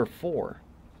 Oh, the number 4.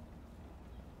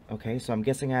 Okay, so I'm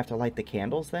guessing I have to light the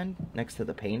candles then, next to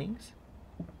the paintings?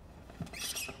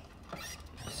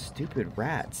 Stupid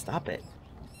rat, stop it.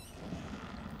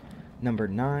 Number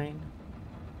 9.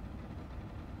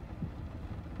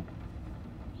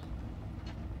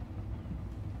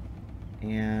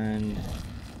 And...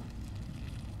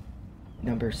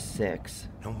 Number 6.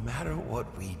 No matter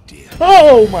what we did.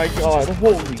 Oh my god,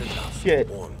 holy shit.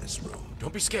 Warm this room.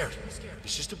 Don't be scared.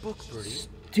 It's just a book, Birdie.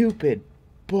 Stupid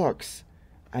books.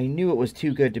 I knew it was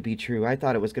too good to be true. I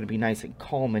thought it was going to be nice and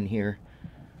calm in here.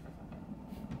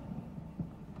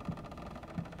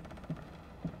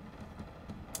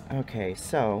 Okay,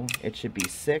 so it should be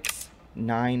 6,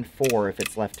 9, 4 if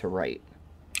it's left to right.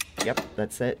 Yep,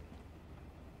 that's it.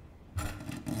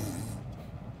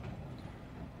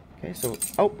 Okay, so...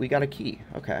 Oh, we got a key.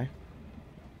 Okay.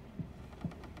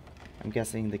 I'm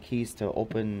guessing the key's to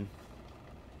open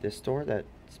this door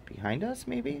that's behind us,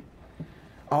 maybe?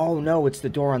 Oh, no, it's the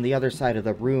door on the other side of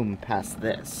the room past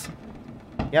this.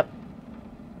 Yep.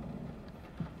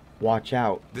 Watch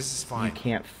out. This is fine. You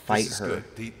can't fight this is her.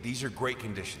 Good. These are great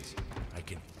conditions. I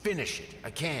can finish it.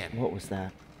 I can. What was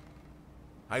that?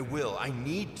 I will. I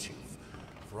need to.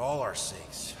 For all our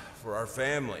sakes. For our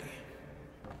family.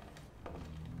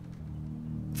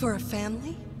 For a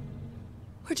family?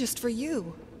 Or just for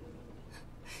you?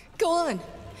 Go on.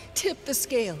 Tip the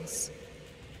scales.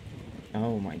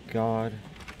 Oh my god.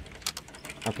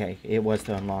 Okay, it was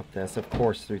to unlock this. Of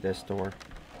course, through this door.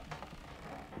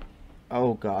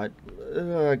 Oh god.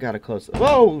 I gotta close it.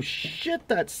 Whoa, shit,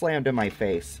 that slammed in my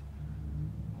face.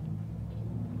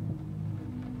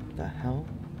 The hell?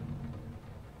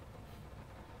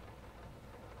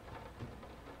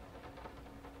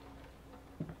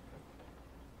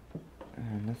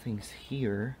 Nothing's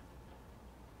here.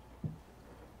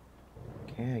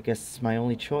 Okay, I guess it's my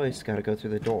only choice. Gotta go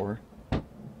through the door.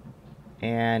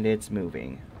 And it's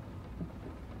moving.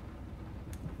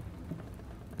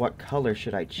 What color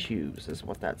should I choose, is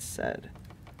what that said.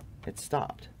 It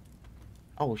stopped.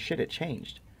 Oh shit, it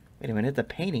changed. Wait a minute, the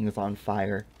painting is on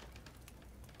fire.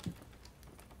 What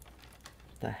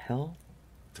the hell?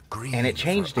 The green And it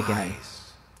changed of her again.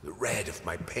 eyes, the red of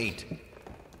my paint.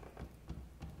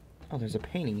 Oh, there's a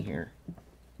painting here.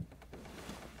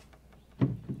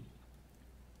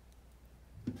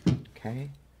 Okay.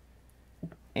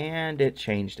 And it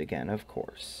changed again, of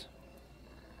course.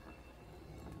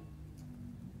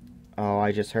 Oh,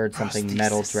 I just heard something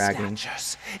metal dragging.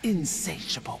 Snatchers,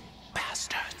 insatiable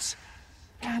bastards.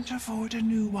 Can't afford a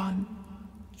new one.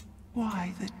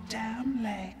 Why the damn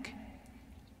leg?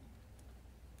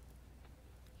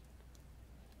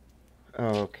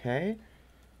 Okay.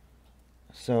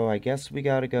 So I guess we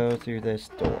gotta go through this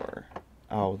door.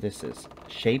 Oh, this is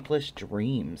Shapeless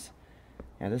Dreams.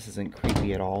 Yeah, this isn't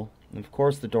creepy at all. And of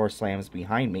course the door slams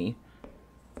behind me.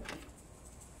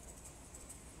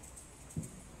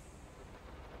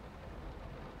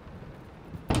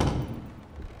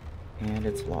 And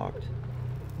it's locked.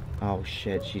 Oh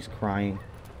shit, she's crying.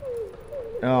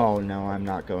 Oh no, I'm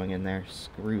not going in there.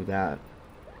 Screw that.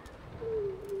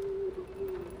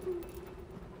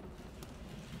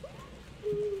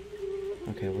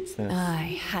 Okay, what's this?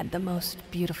 I had the most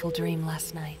beautiful dream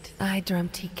last night. I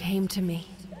dreamt he came to me,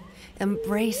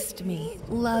 embraced me,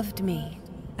 loved me,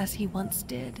 as he once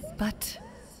did. But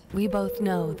we both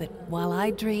know that while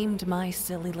I dreamed my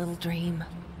silly little dream,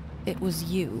 it was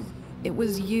you. It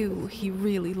was you he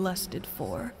really lusted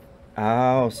for.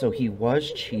 Oh, so he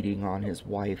was cheating on his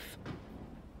wife.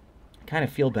 I kind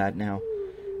of feel bad now.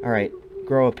 Alright,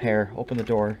 grow a pair. Open the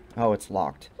door. Oh, it's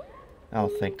locked.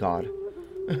 Oh, thank God.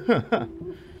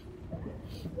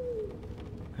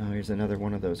 Oh, here's another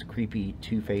one of those creepy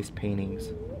two-faced paintings.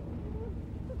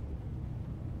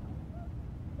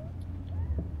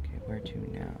 Okay, where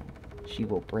to now? She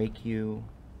will break you.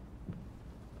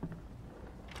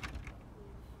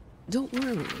 Don't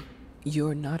worry,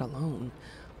 you're not alone.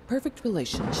 Perfect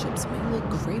relationships may look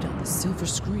great on the silver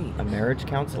screen. A marriage But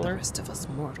the counselor? rest of us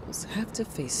mortals have to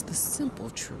face the simple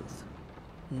truth.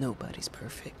 Nobody's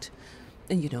perfect.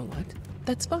 And you know what?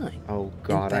 That's fine. Oh In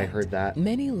God, I fact, heard that.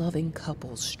 Many loving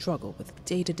couples struggle with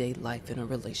day-to-day life in a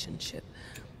relationship.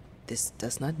 This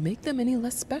does not make them any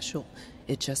less special.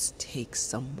 It just takes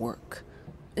some work.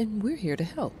 And we're here to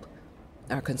help.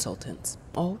 Our consultants,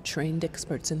 all trained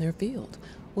experts in their field,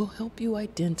 will help you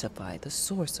identify the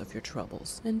source of your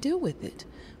troubles and deal with it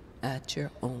at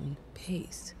your own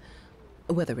pace.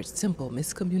 Whether it's simple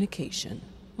miscommunication,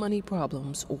 money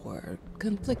problems, or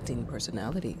conflicting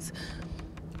personalities.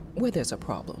 Where there's a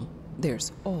problem,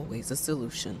 there's always a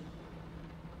solution.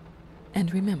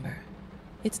 And remember,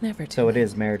 it's never too So it late.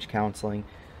 is marriage counseling.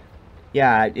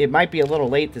 Yeah, it might be a little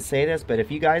late to say this, but if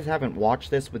you guys haven't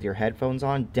watched this with your headphones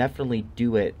on, definitely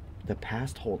do it. The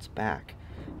past holds back.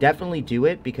 Definitely do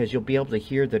it because you'll be able to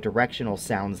hear the directional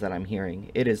sounds that I'm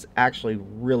hearing. It is actually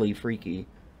really freaky.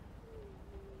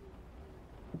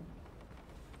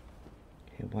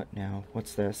 Okay, what now?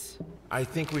 What's this? I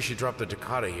think we should drop the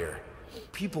Takata here.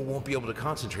 people won't be able to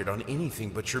concentrate on anything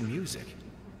but your music.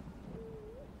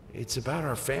 It's about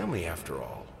our family, after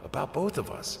all. About both of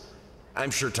us.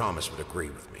 I'm sure Thomas would agree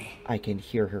with me. I can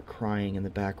hear her crying in the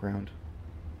background.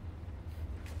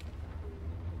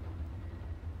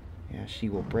 Yeah, she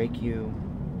will break you.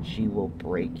 She will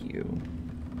break you.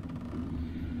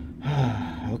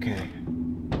 Okay.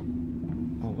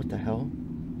 Oh, what the hell?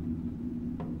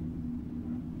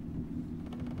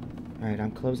 Alright,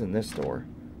 I'm closing this door.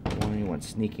 I don't want anyone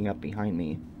sneaking up behind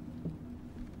me.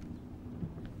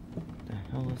 What the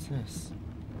hell is this?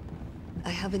 I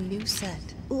have a new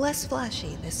set. Less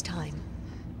flashy this time.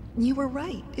 You were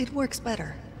right, it works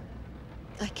better.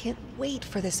 I can't wait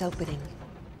for this opening.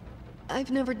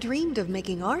 I've never dreamed of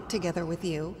making art together with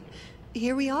you.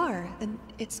 Here we are, and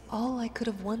it's all I could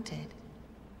have wanted.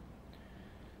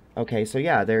 Okay, so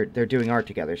yeah, they're doing art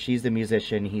together. She's the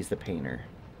musician, he's the painter.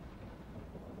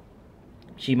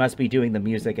 She must be doing the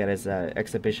music at his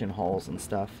exhibition halls and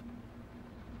stuff.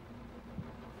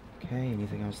 Okay,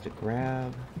 anything else to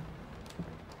grab?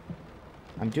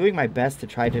 I'm doing my best to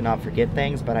try to not forget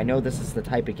things, but I know this is the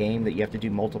type of game that you have to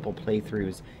do multiple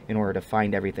playthroughs in order to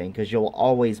find everything, because you'll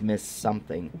always miss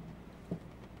something.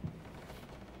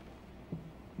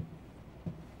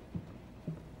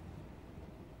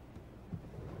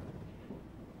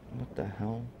 What the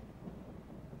hell?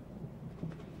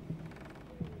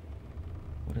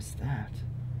 What is that?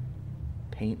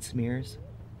 Paint smears?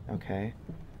 Okay.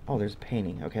 Oh, there's a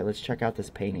painting. Okay, let's check out this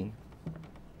painting.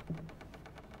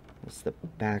 This is the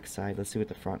back side. Let's see what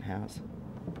the front has.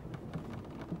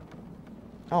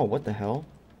 Oh, what the hell?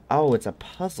 Oh, it's a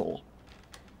puzzle.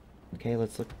 Okay,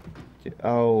 let's look.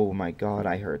 Oh my god,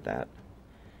 I heard that.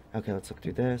 Okay, let's look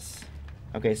through this.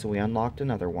 Okay, so we unlocked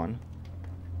another one.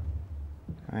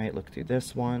 Alright, look through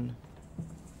this one.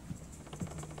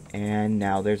 And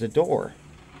now there's a door.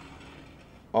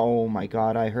 Oh my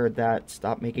god, I heard that.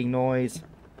 Stop making noise.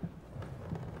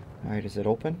 Alright, is it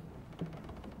open?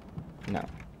 No.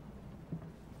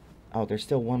 Oh, there's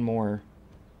still one more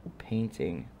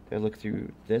painting. Did I look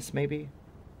through this, maybe?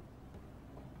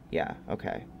 Yeah,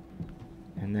 okay.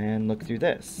 And then look through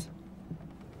this.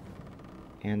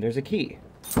 And there's a key.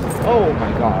 Oh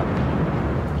my god.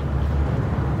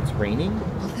 It's raining?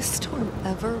 Will this storm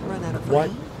ever run out of rain?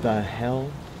 What the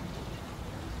hell?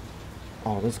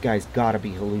 Oh, this guy's gotta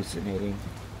be hallucinating.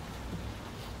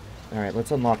 Alright,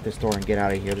 let's unlock this door and get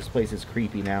out of here. This place is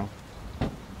creepy now.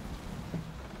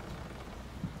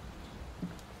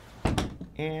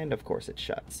 And, of course, it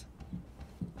shuts.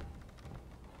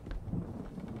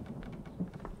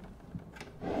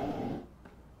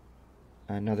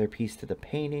 Another piece to the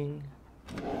painting.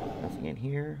 Nothing in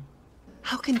here.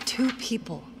 How can two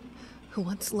people who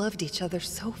once loved each other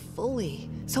so fully,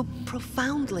 so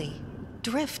profoundly,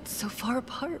 drift so far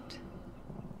apart?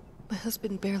 My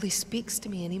husband barely speaks to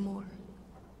me anymore.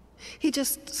 He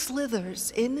just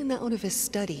slithers in and out of his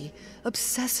study,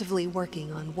 obsessively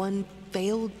working on one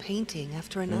failed painting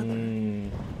after another.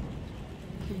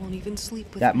 He won't even sleep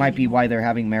with me. That might be why they're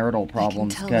having marital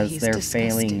problems, because they're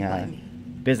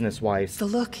failing business-wise. The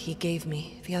look he gave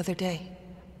me the other day.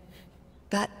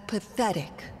 That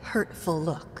pathetic, hurtful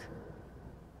look.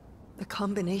 The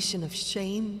combination of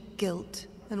shame, guilt,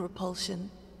 and repulsion.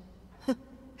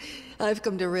 I've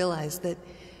come to realize that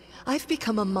I've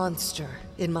become a monster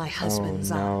in my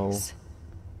husband's eyes.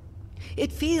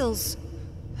 It feels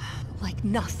like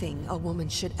nothing a woman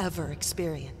should ever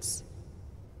experience.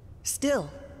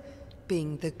 Still,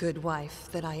 being the good wife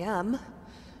that I am,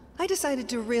 I decided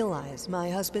to realize my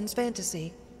husband's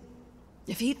fantasy.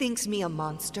 If he thinks me a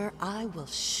monster, I will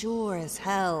sure as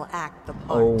hell act the part.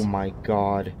 Oh my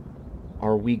god.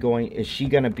 Are we going... Is she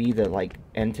gonna be the, like,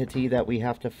 entity that we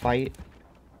have to fight?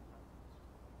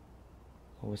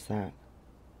 What was that?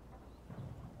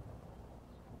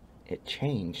 It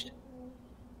changed.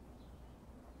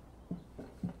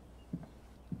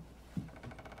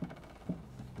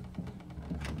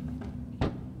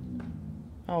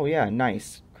 Oh yeah,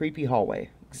 nice. Creepy hallway.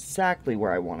 Exactly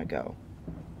where I want to go.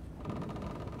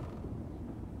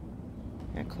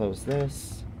 And close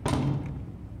this.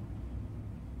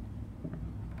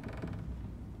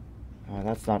 Oh,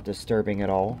 that's not disturbing at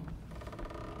all.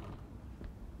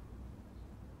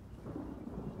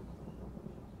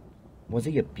 Was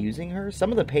he abusing her?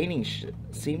 Some of the paintings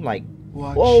seem like...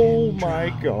 Oh my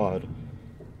god.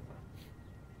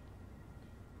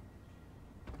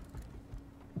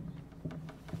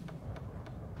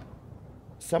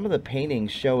 Some of the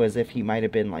paintings show as if he might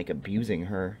have been, like, abusing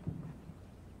her.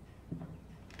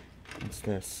 What's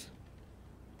this?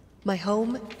 My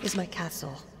home is my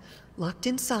castle. Locked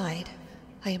inside,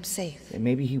 I am safe. And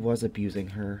maybe he was abusing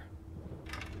her.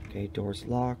 Okay, door's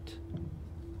locked.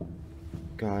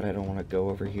 God, I don't want to go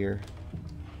over here.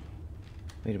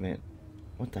 Wait a minute.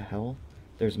 What the hell?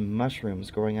 There's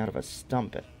mushrooms growing out of a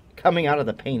stump. Coming out of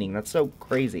the painting. That's so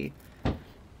crazy.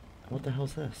 What the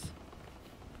hell's this?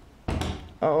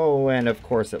 Oh, and of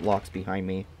course it locks behind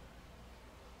me.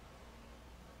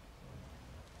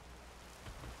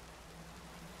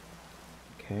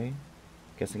 Okay.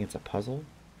 Guessing it's a puzzle.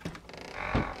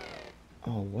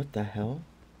 Oh, what the hell?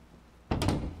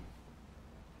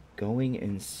 Going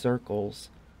in circles.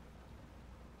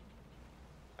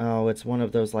 Oh, it's one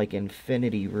of those, like,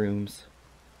 infinity rooms.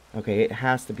 Okay, it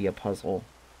has to be a puzzle.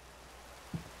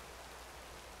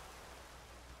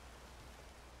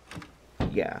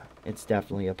 Yeah, it's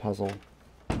definitely a puzzle.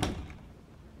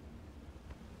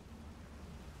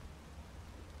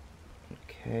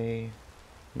 Okay.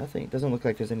 Nothing. It doesn't look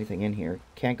like there's anything in here.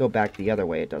 Can't go back the other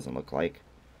way, it doesn't look like.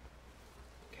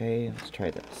 Okay, let's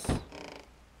try this.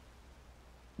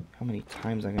 How many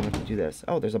times am I going to have to do this?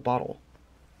 Oh, there's a bottle.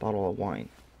 Bottle of wine.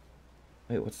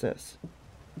 Wait, what's this?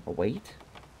 A weight?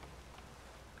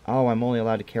 Oh, I'm only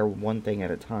allowed to carry one thing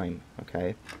at a time.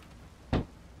 Okay.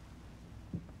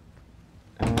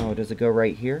 Oh, does it go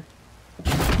right here?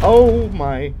 Oh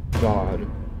my god.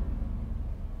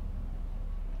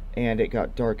 And it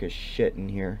got dark as shit in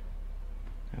here.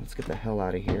 Now, let's get the hell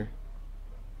out of here.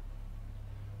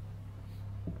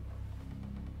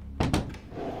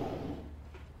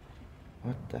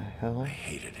 What the hell? I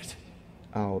hated it.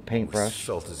 Oh, a paintbrush. It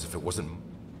felt as if it wasn't...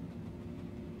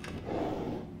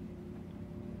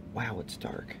 Wow, it's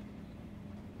dark.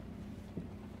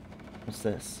 What's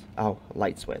this? Oh, a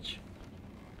light switch.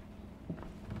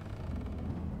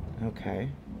 Okay.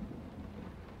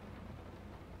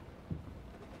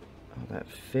 Oh, that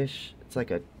fish. It's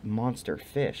like a monster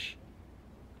fish.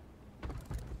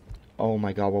 Oh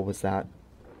my god, what was that?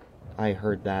 I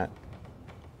heard that.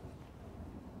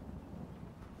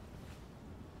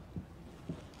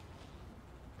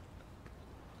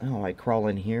 Oh, I crawl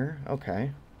in here?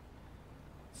 Okay.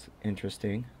 It's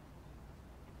interesting.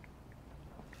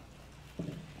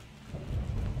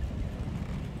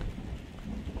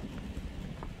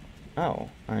 Oh,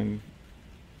 I'm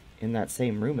in that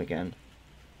same room again.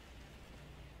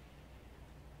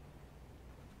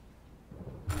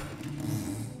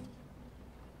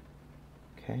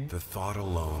 Okay. The thought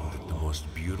alone that the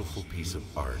most beautiful piece of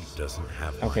art doesn't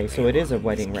have... Okay, so it is a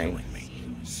wedding ring.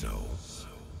 So,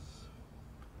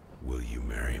 will you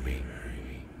marry me?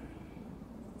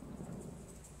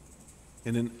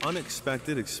 In an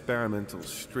unexpected experimental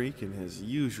streak in his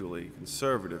usually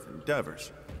conservative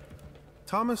endeavors,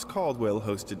 Thomas Caldwell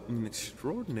hosted an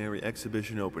extraordinary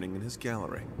exhibition opening in his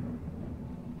gallery.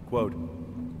 Quote,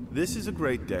 "This is a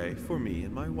great day for me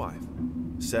and my wife,"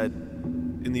 said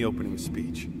in the opening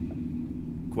speech.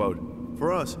 Quote,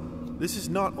 "For us, this is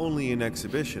not only an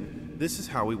exhibition, this is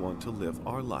how we want to live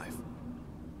our life.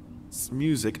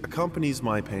 Music accompanies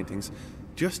my paintings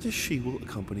just as she will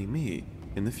accompany me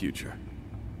in the future."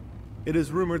 It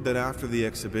is rumored that after the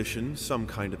exhibition, some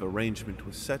kind of arrangement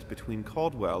was set between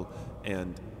Caldwell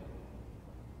and...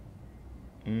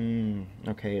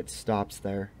 Okay, it stops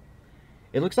there.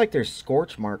 It looks like there's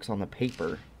scorch marks on the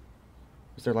paper.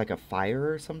 Is there like a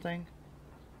fire or something?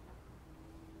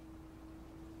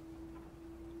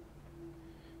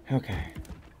 Okay,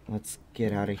 let's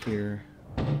get out of here.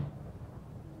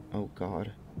 Oh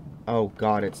god. Oh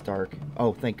god, it's dark.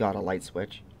 Oh, thank god, a light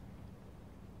switch.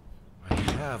 I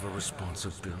have a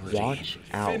responsibility. Watch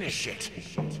out. Finish it.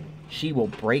 She will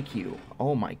break you.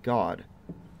 Oh my god.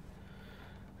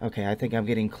 Okay, I think I'm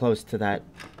getting close to that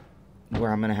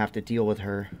where I'm gonna have to deal with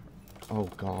her. Oh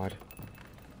god.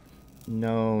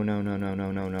 No, no, no, no,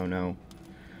 no, no, no, no.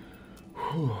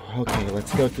 Whew. Okay,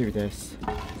 let's go through this.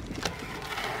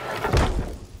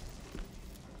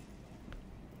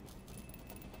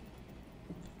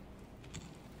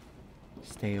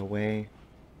 Stay away.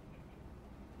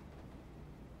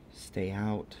 Stay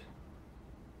out.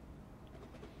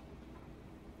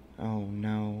 Oh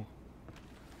no.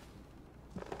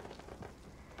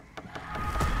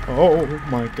 Oh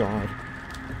my god.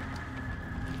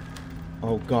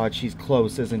 Oh god, she's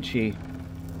close, isn't she?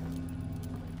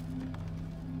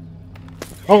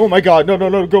 Oh my god, no, no,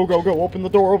 no, go, go, go. Open the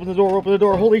door, open the door, open the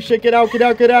door. Holy shit, get out, get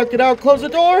out, get out, get out. Close the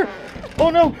door. Oh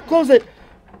no, close it.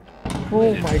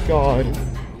 Oh my god.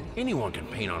 Anyone can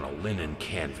paint on a linen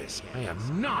canvas. I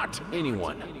am not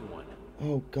anyone.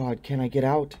 Oh god, can I get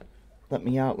out? Let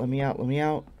me out, let me out, let me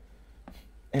out.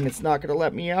 And it's not gonna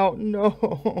let me out.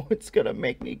 No, it's gonna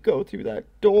make me go through that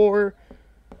door.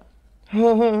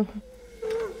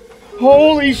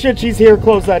 Holy shit, she's here.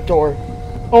 Close that door.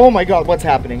 Oh my god, what's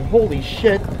happening? Holy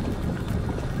shit.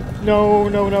 No,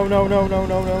 no, no, no, no, no,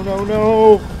 no, no, no,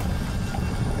 no.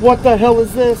 What the hell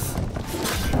is this?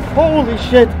 Holy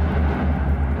shit.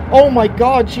 Oh my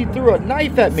god, she threw a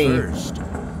knife at me. First,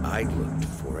 I looked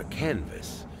for a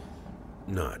canvas.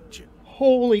 Not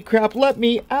Holy crap, let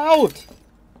me out.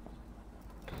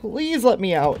 Please let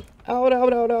me out. Out,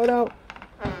 out, out, out, out.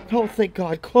 Oh, thank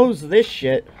God. Close this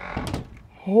shit.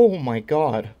 Oh my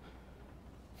God.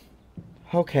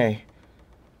 Okay.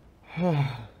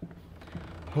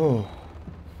 Oh.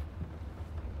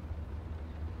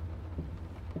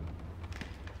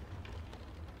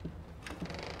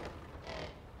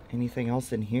 Anything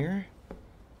else in here?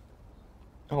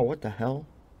 Oh, what the hell?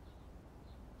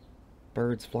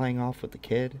 Birds flying off with the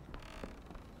kid.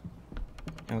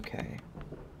 Okay.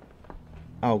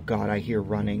 Oh God, I hear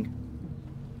running.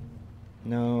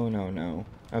 No, no, no.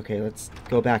 Okay, let's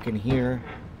go back in here.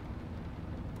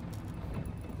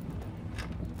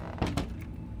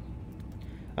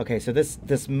 Okay, so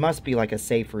this must be like a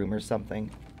safe room or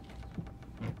something.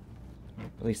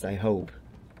 At least I hope.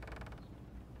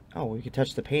 Oh, we could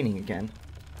touch the painting again.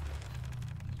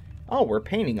 Oh, we're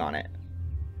painting on it.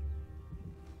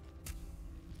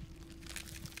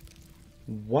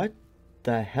 What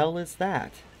the hell is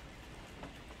that?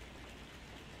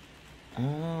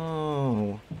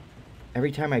 Oh.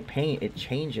 Every time I paint, it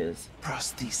changes.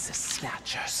 Prosthesis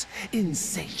snatchers,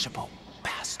 insatiable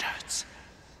bastards.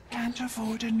 Can't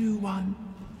afford a new one.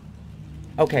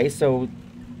 Okay, so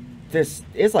this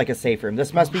is like a safe room.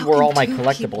 This must be where all my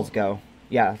collectibles go.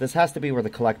 Yeah, this has to be where the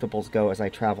collectibles go as I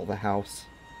travel the house.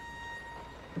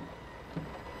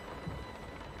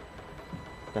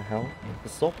 What the hell?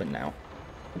 It's open now.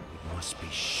 It must be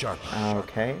sharp.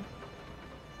 Okay.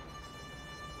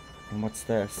 And what's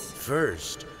this?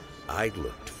 First, I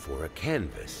looked for a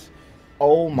canvas.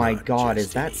 Oh my God,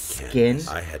 is that skin?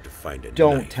 I had to find a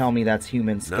Don't knife. tell me that's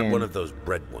human skin. Not one of those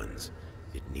bread ones.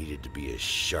 It needed to be as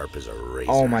sharp as a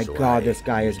razor. Oh my so God, I this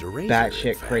guy is used a razor, batshit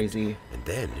in fact, crazy. And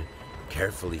then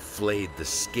carefully flayed the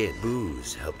skin.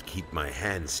 Booze helped keep my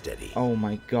hand steady. Oh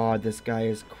my God, this guy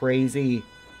is crazy.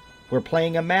 We're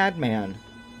playing a madman.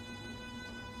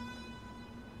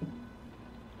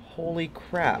 Holy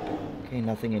crap. Okay,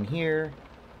 nothing in here.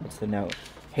 What's the note?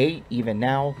 Hate, even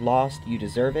now, lost, you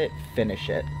deserve it, finish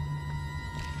it.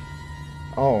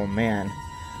 Oh, man.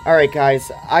 Alright,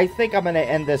 guys, I think I'm going to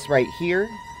end this right here.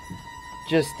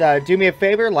 Just do me a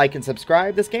favor, like and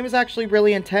subscribe. This game is actually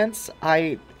really intense.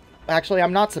 I'm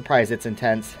not surprised it's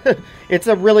intense. It's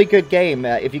a really good game.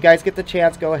 If you guys get the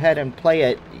chance, go ahead and play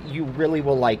it. You really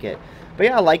will like it. But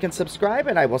yeah, like and subscribe,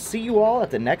 and I will see you all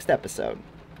at the next episode.